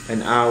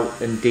and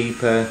out and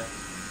deeper,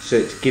 so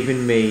it's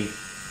giving me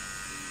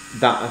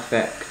that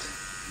effect.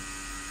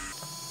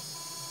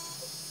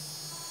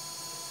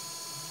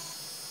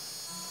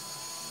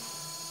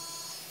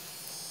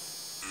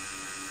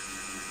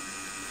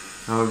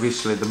 Now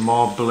obviously the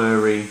more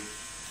blurry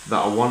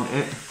that I want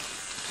it,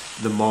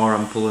 the more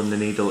I'm pulling the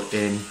needle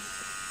in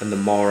and the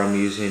more I'm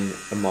using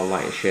a more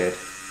lighter shade.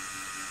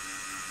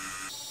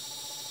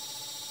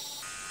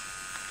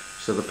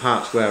 So the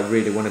parts where I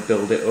really want to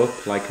build it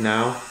up, like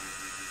now,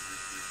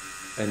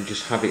 and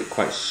just have it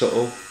quite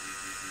subtle,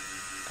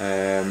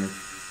 I'm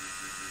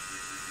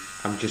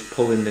just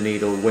pulling the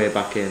needle way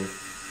back in.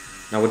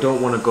 Now I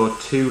don't want to go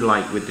too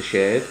light with the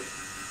shade,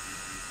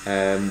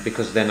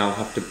 because then I'll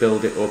have to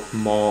build it up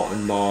more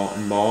and more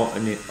and more,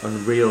 and on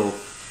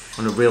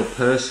a real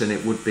person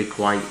it would be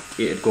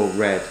it'd go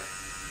red.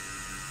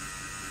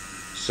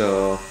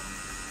 So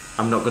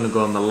I'm not going to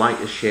go on the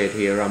lightest shade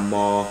here, I'm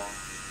more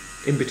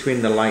in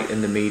between the light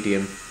and the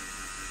medium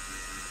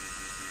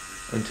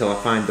until I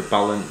find the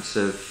balance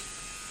of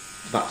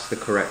that's the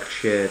correct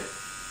shade.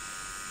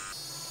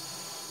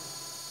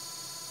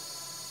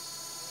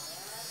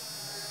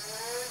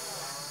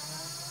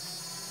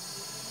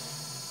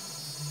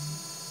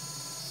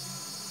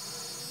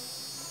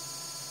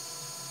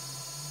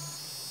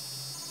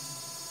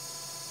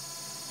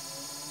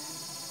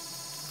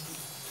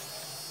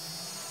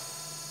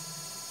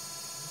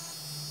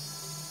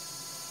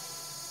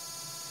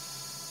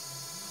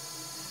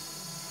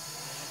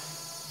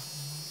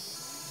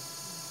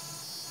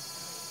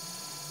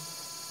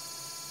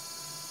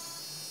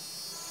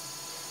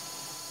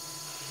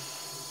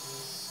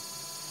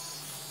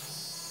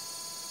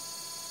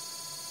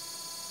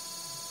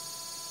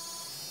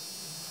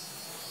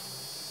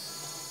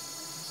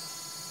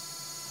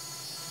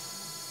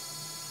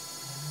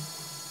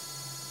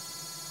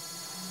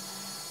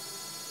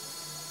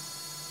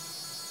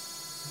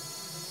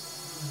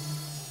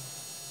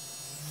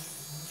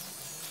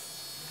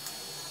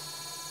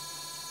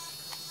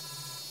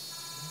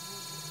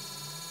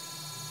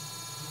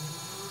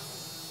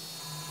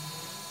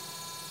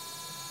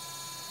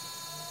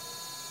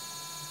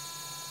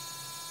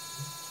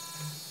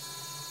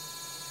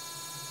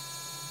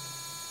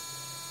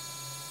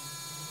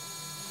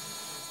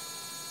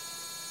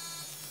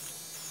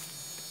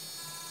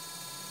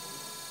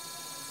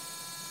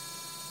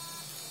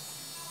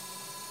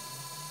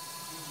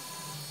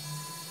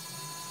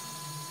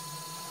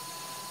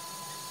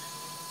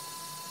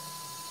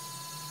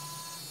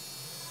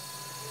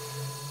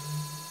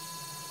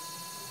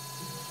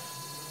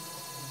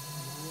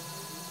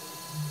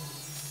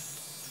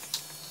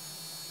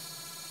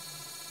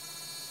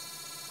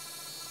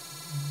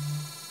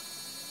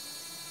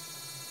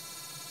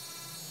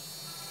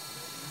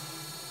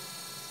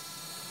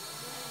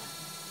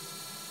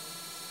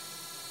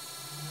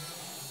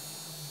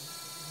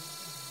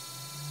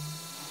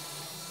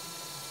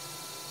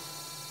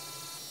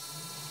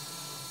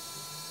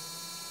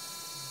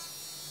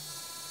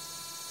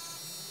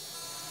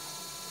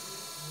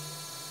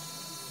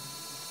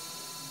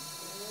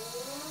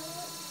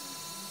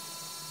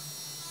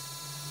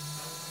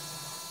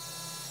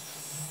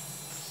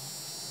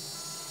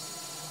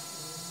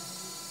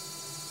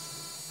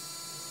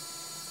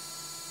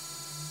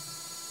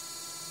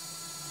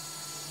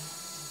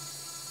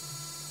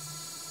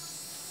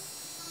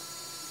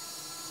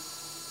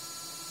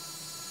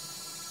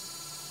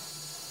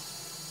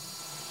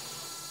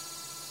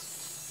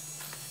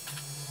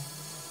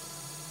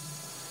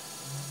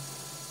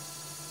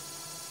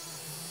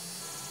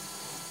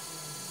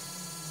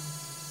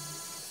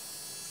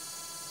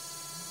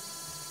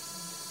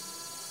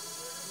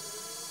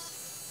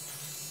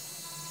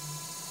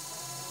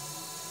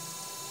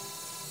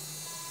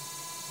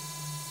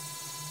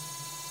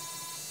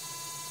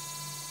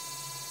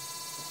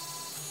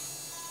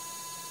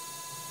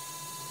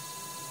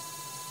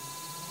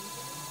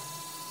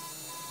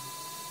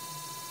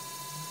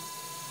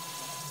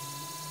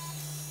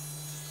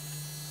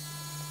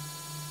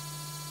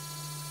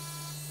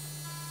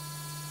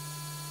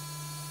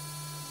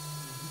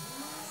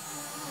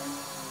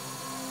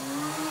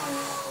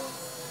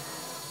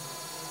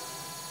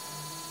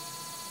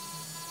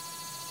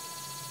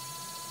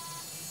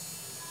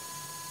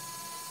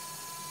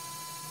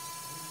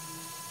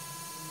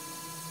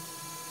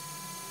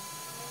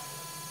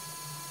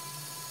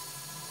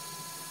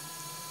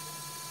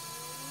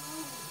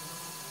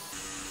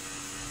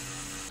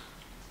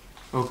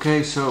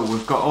 Okay, so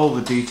we've got all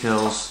the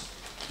details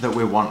that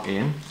we want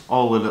in,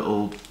 all the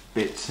little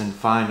bits and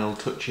final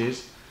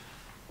touches.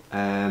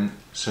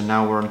 So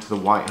now we're onto the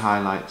white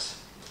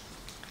highlights.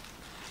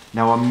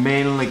 Now I'm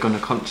mainly going to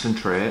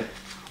concentrate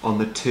on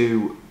the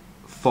two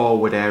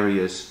forward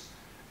areas,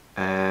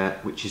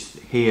 which is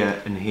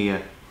here and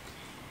here,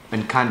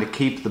 and kind of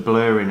keep the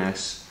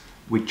blurriness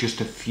with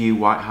just a few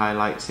white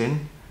highlights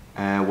in,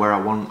 where I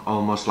want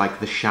almost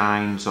like the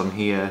shines on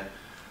here.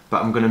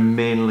 But I'm going to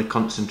mainly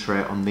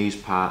concentrate on these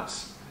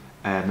parts,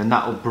 and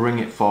that will bring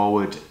it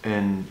forward,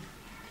 and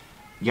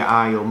your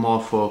eye will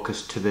more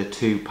focus to the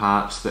two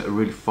parts that are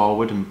really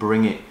forward and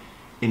bring it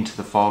into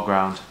the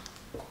foreground.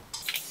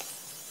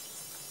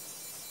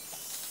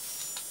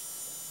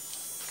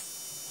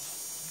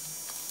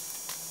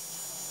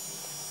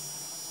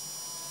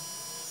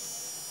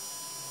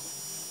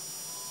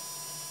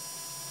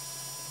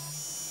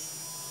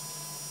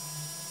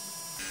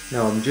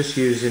 Now I'm just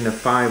using a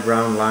 5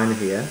 round liner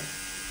here,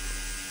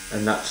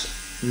 and that's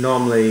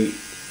normally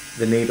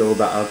the needle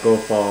that I'll go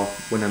for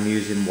when I'm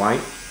using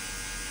white.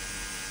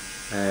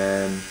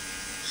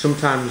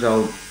 Sometimes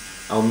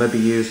I'll maybe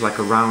use like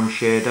a round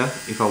shader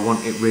if I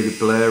want it really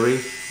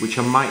blurry, which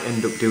I might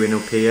end up doing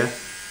up here.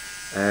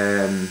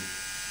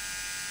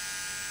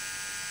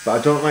 But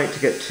I don't like to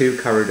get too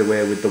carried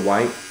away with the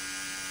white.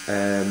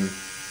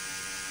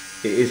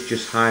 It is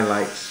just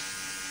highlights,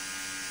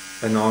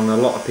 and on a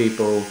lot of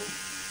people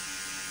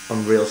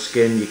on real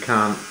skin you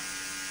can't,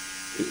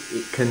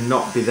 it can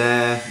not be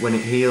there when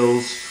it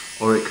heals,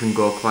 or it can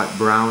go quite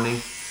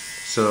browny.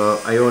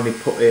 So I only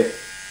put it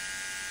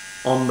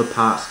on the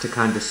parts to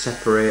kind of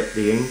separate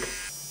the ink.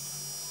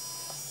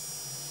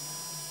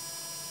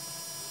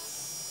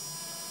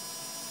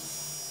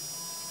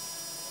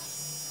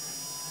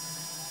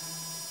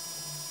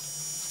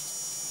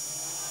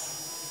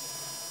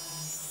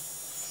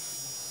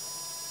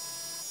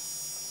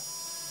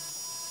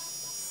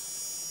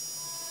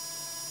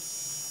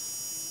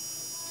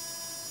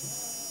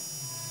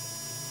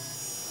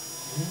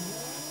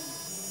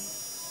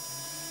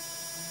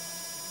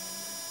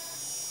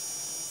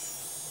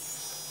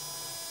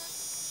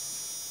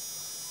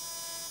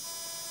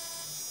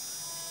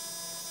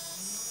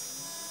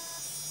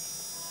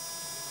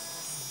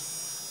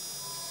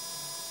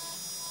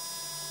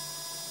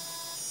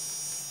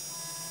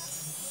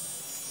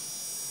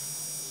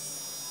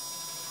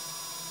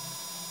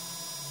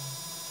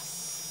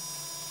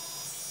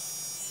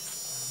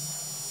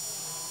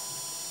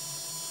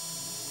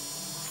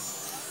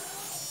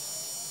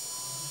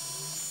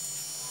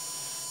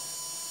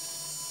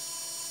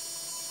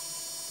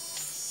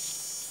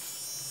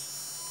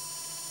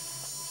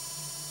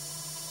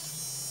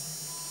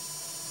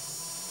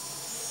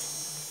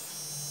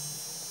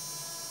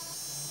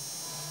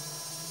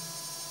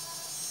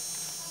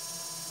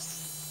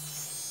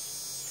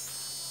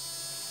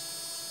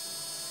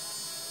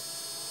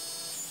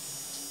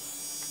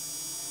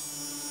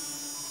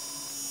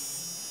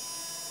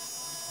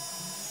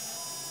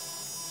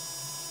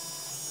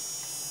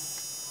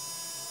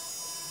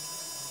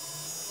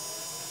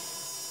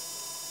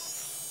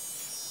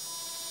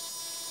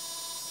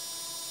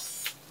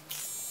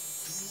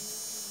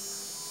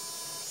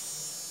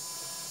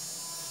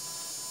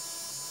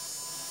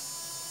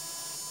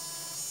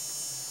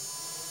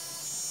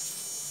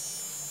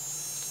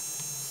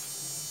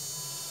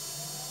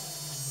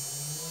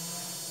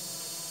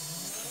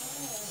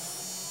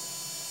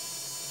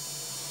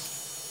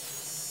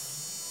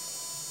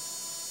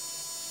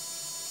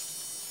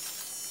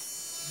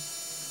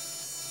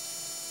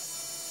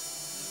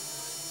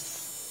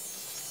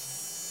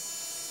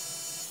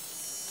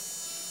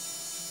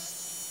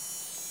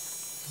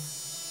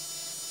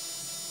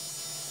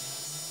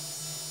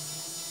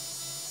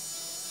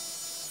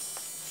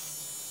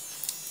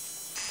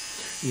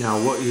 Now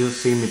what you'll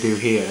see me do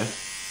here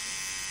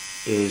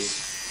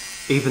is,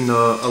 even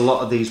though a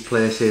lot of these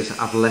places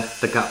I've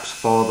left the gaps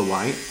for the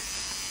white,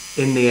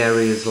 in the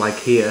areas like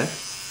here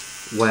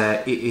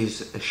where it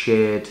is a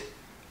shade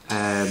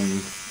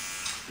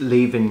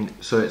leaving,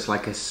 so it's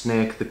like a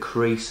snake, the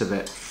crease of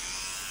it,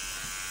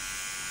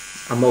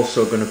 I'm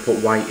also going to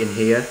put white in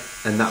here,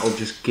 and that will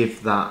just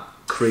give that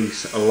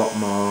crease a lot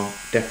more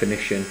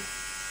definition.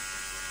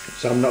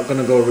 So I'm not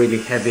going to go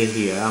really heavy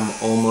here, I'm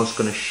almost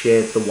going to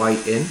shade the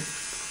white in,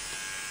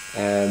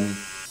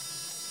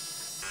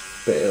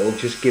 but it'll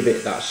just give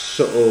it that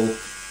subtle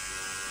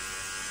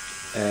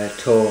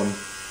tone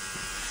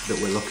that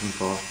we're looking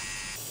for.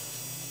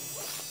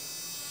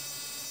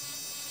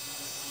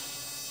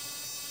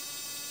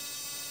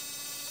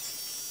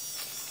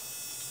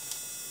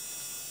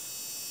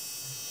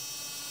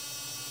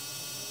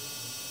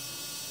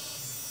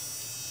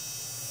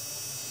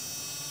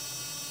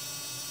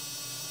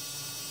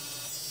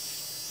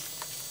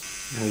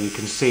 Now you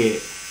can see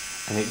it,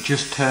 and it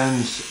just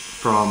turns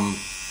from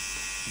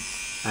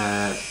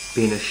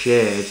being a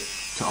shade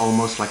to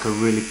almost like a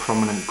really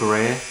prominent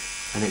grey,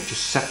 and it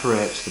just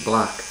separates the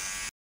black.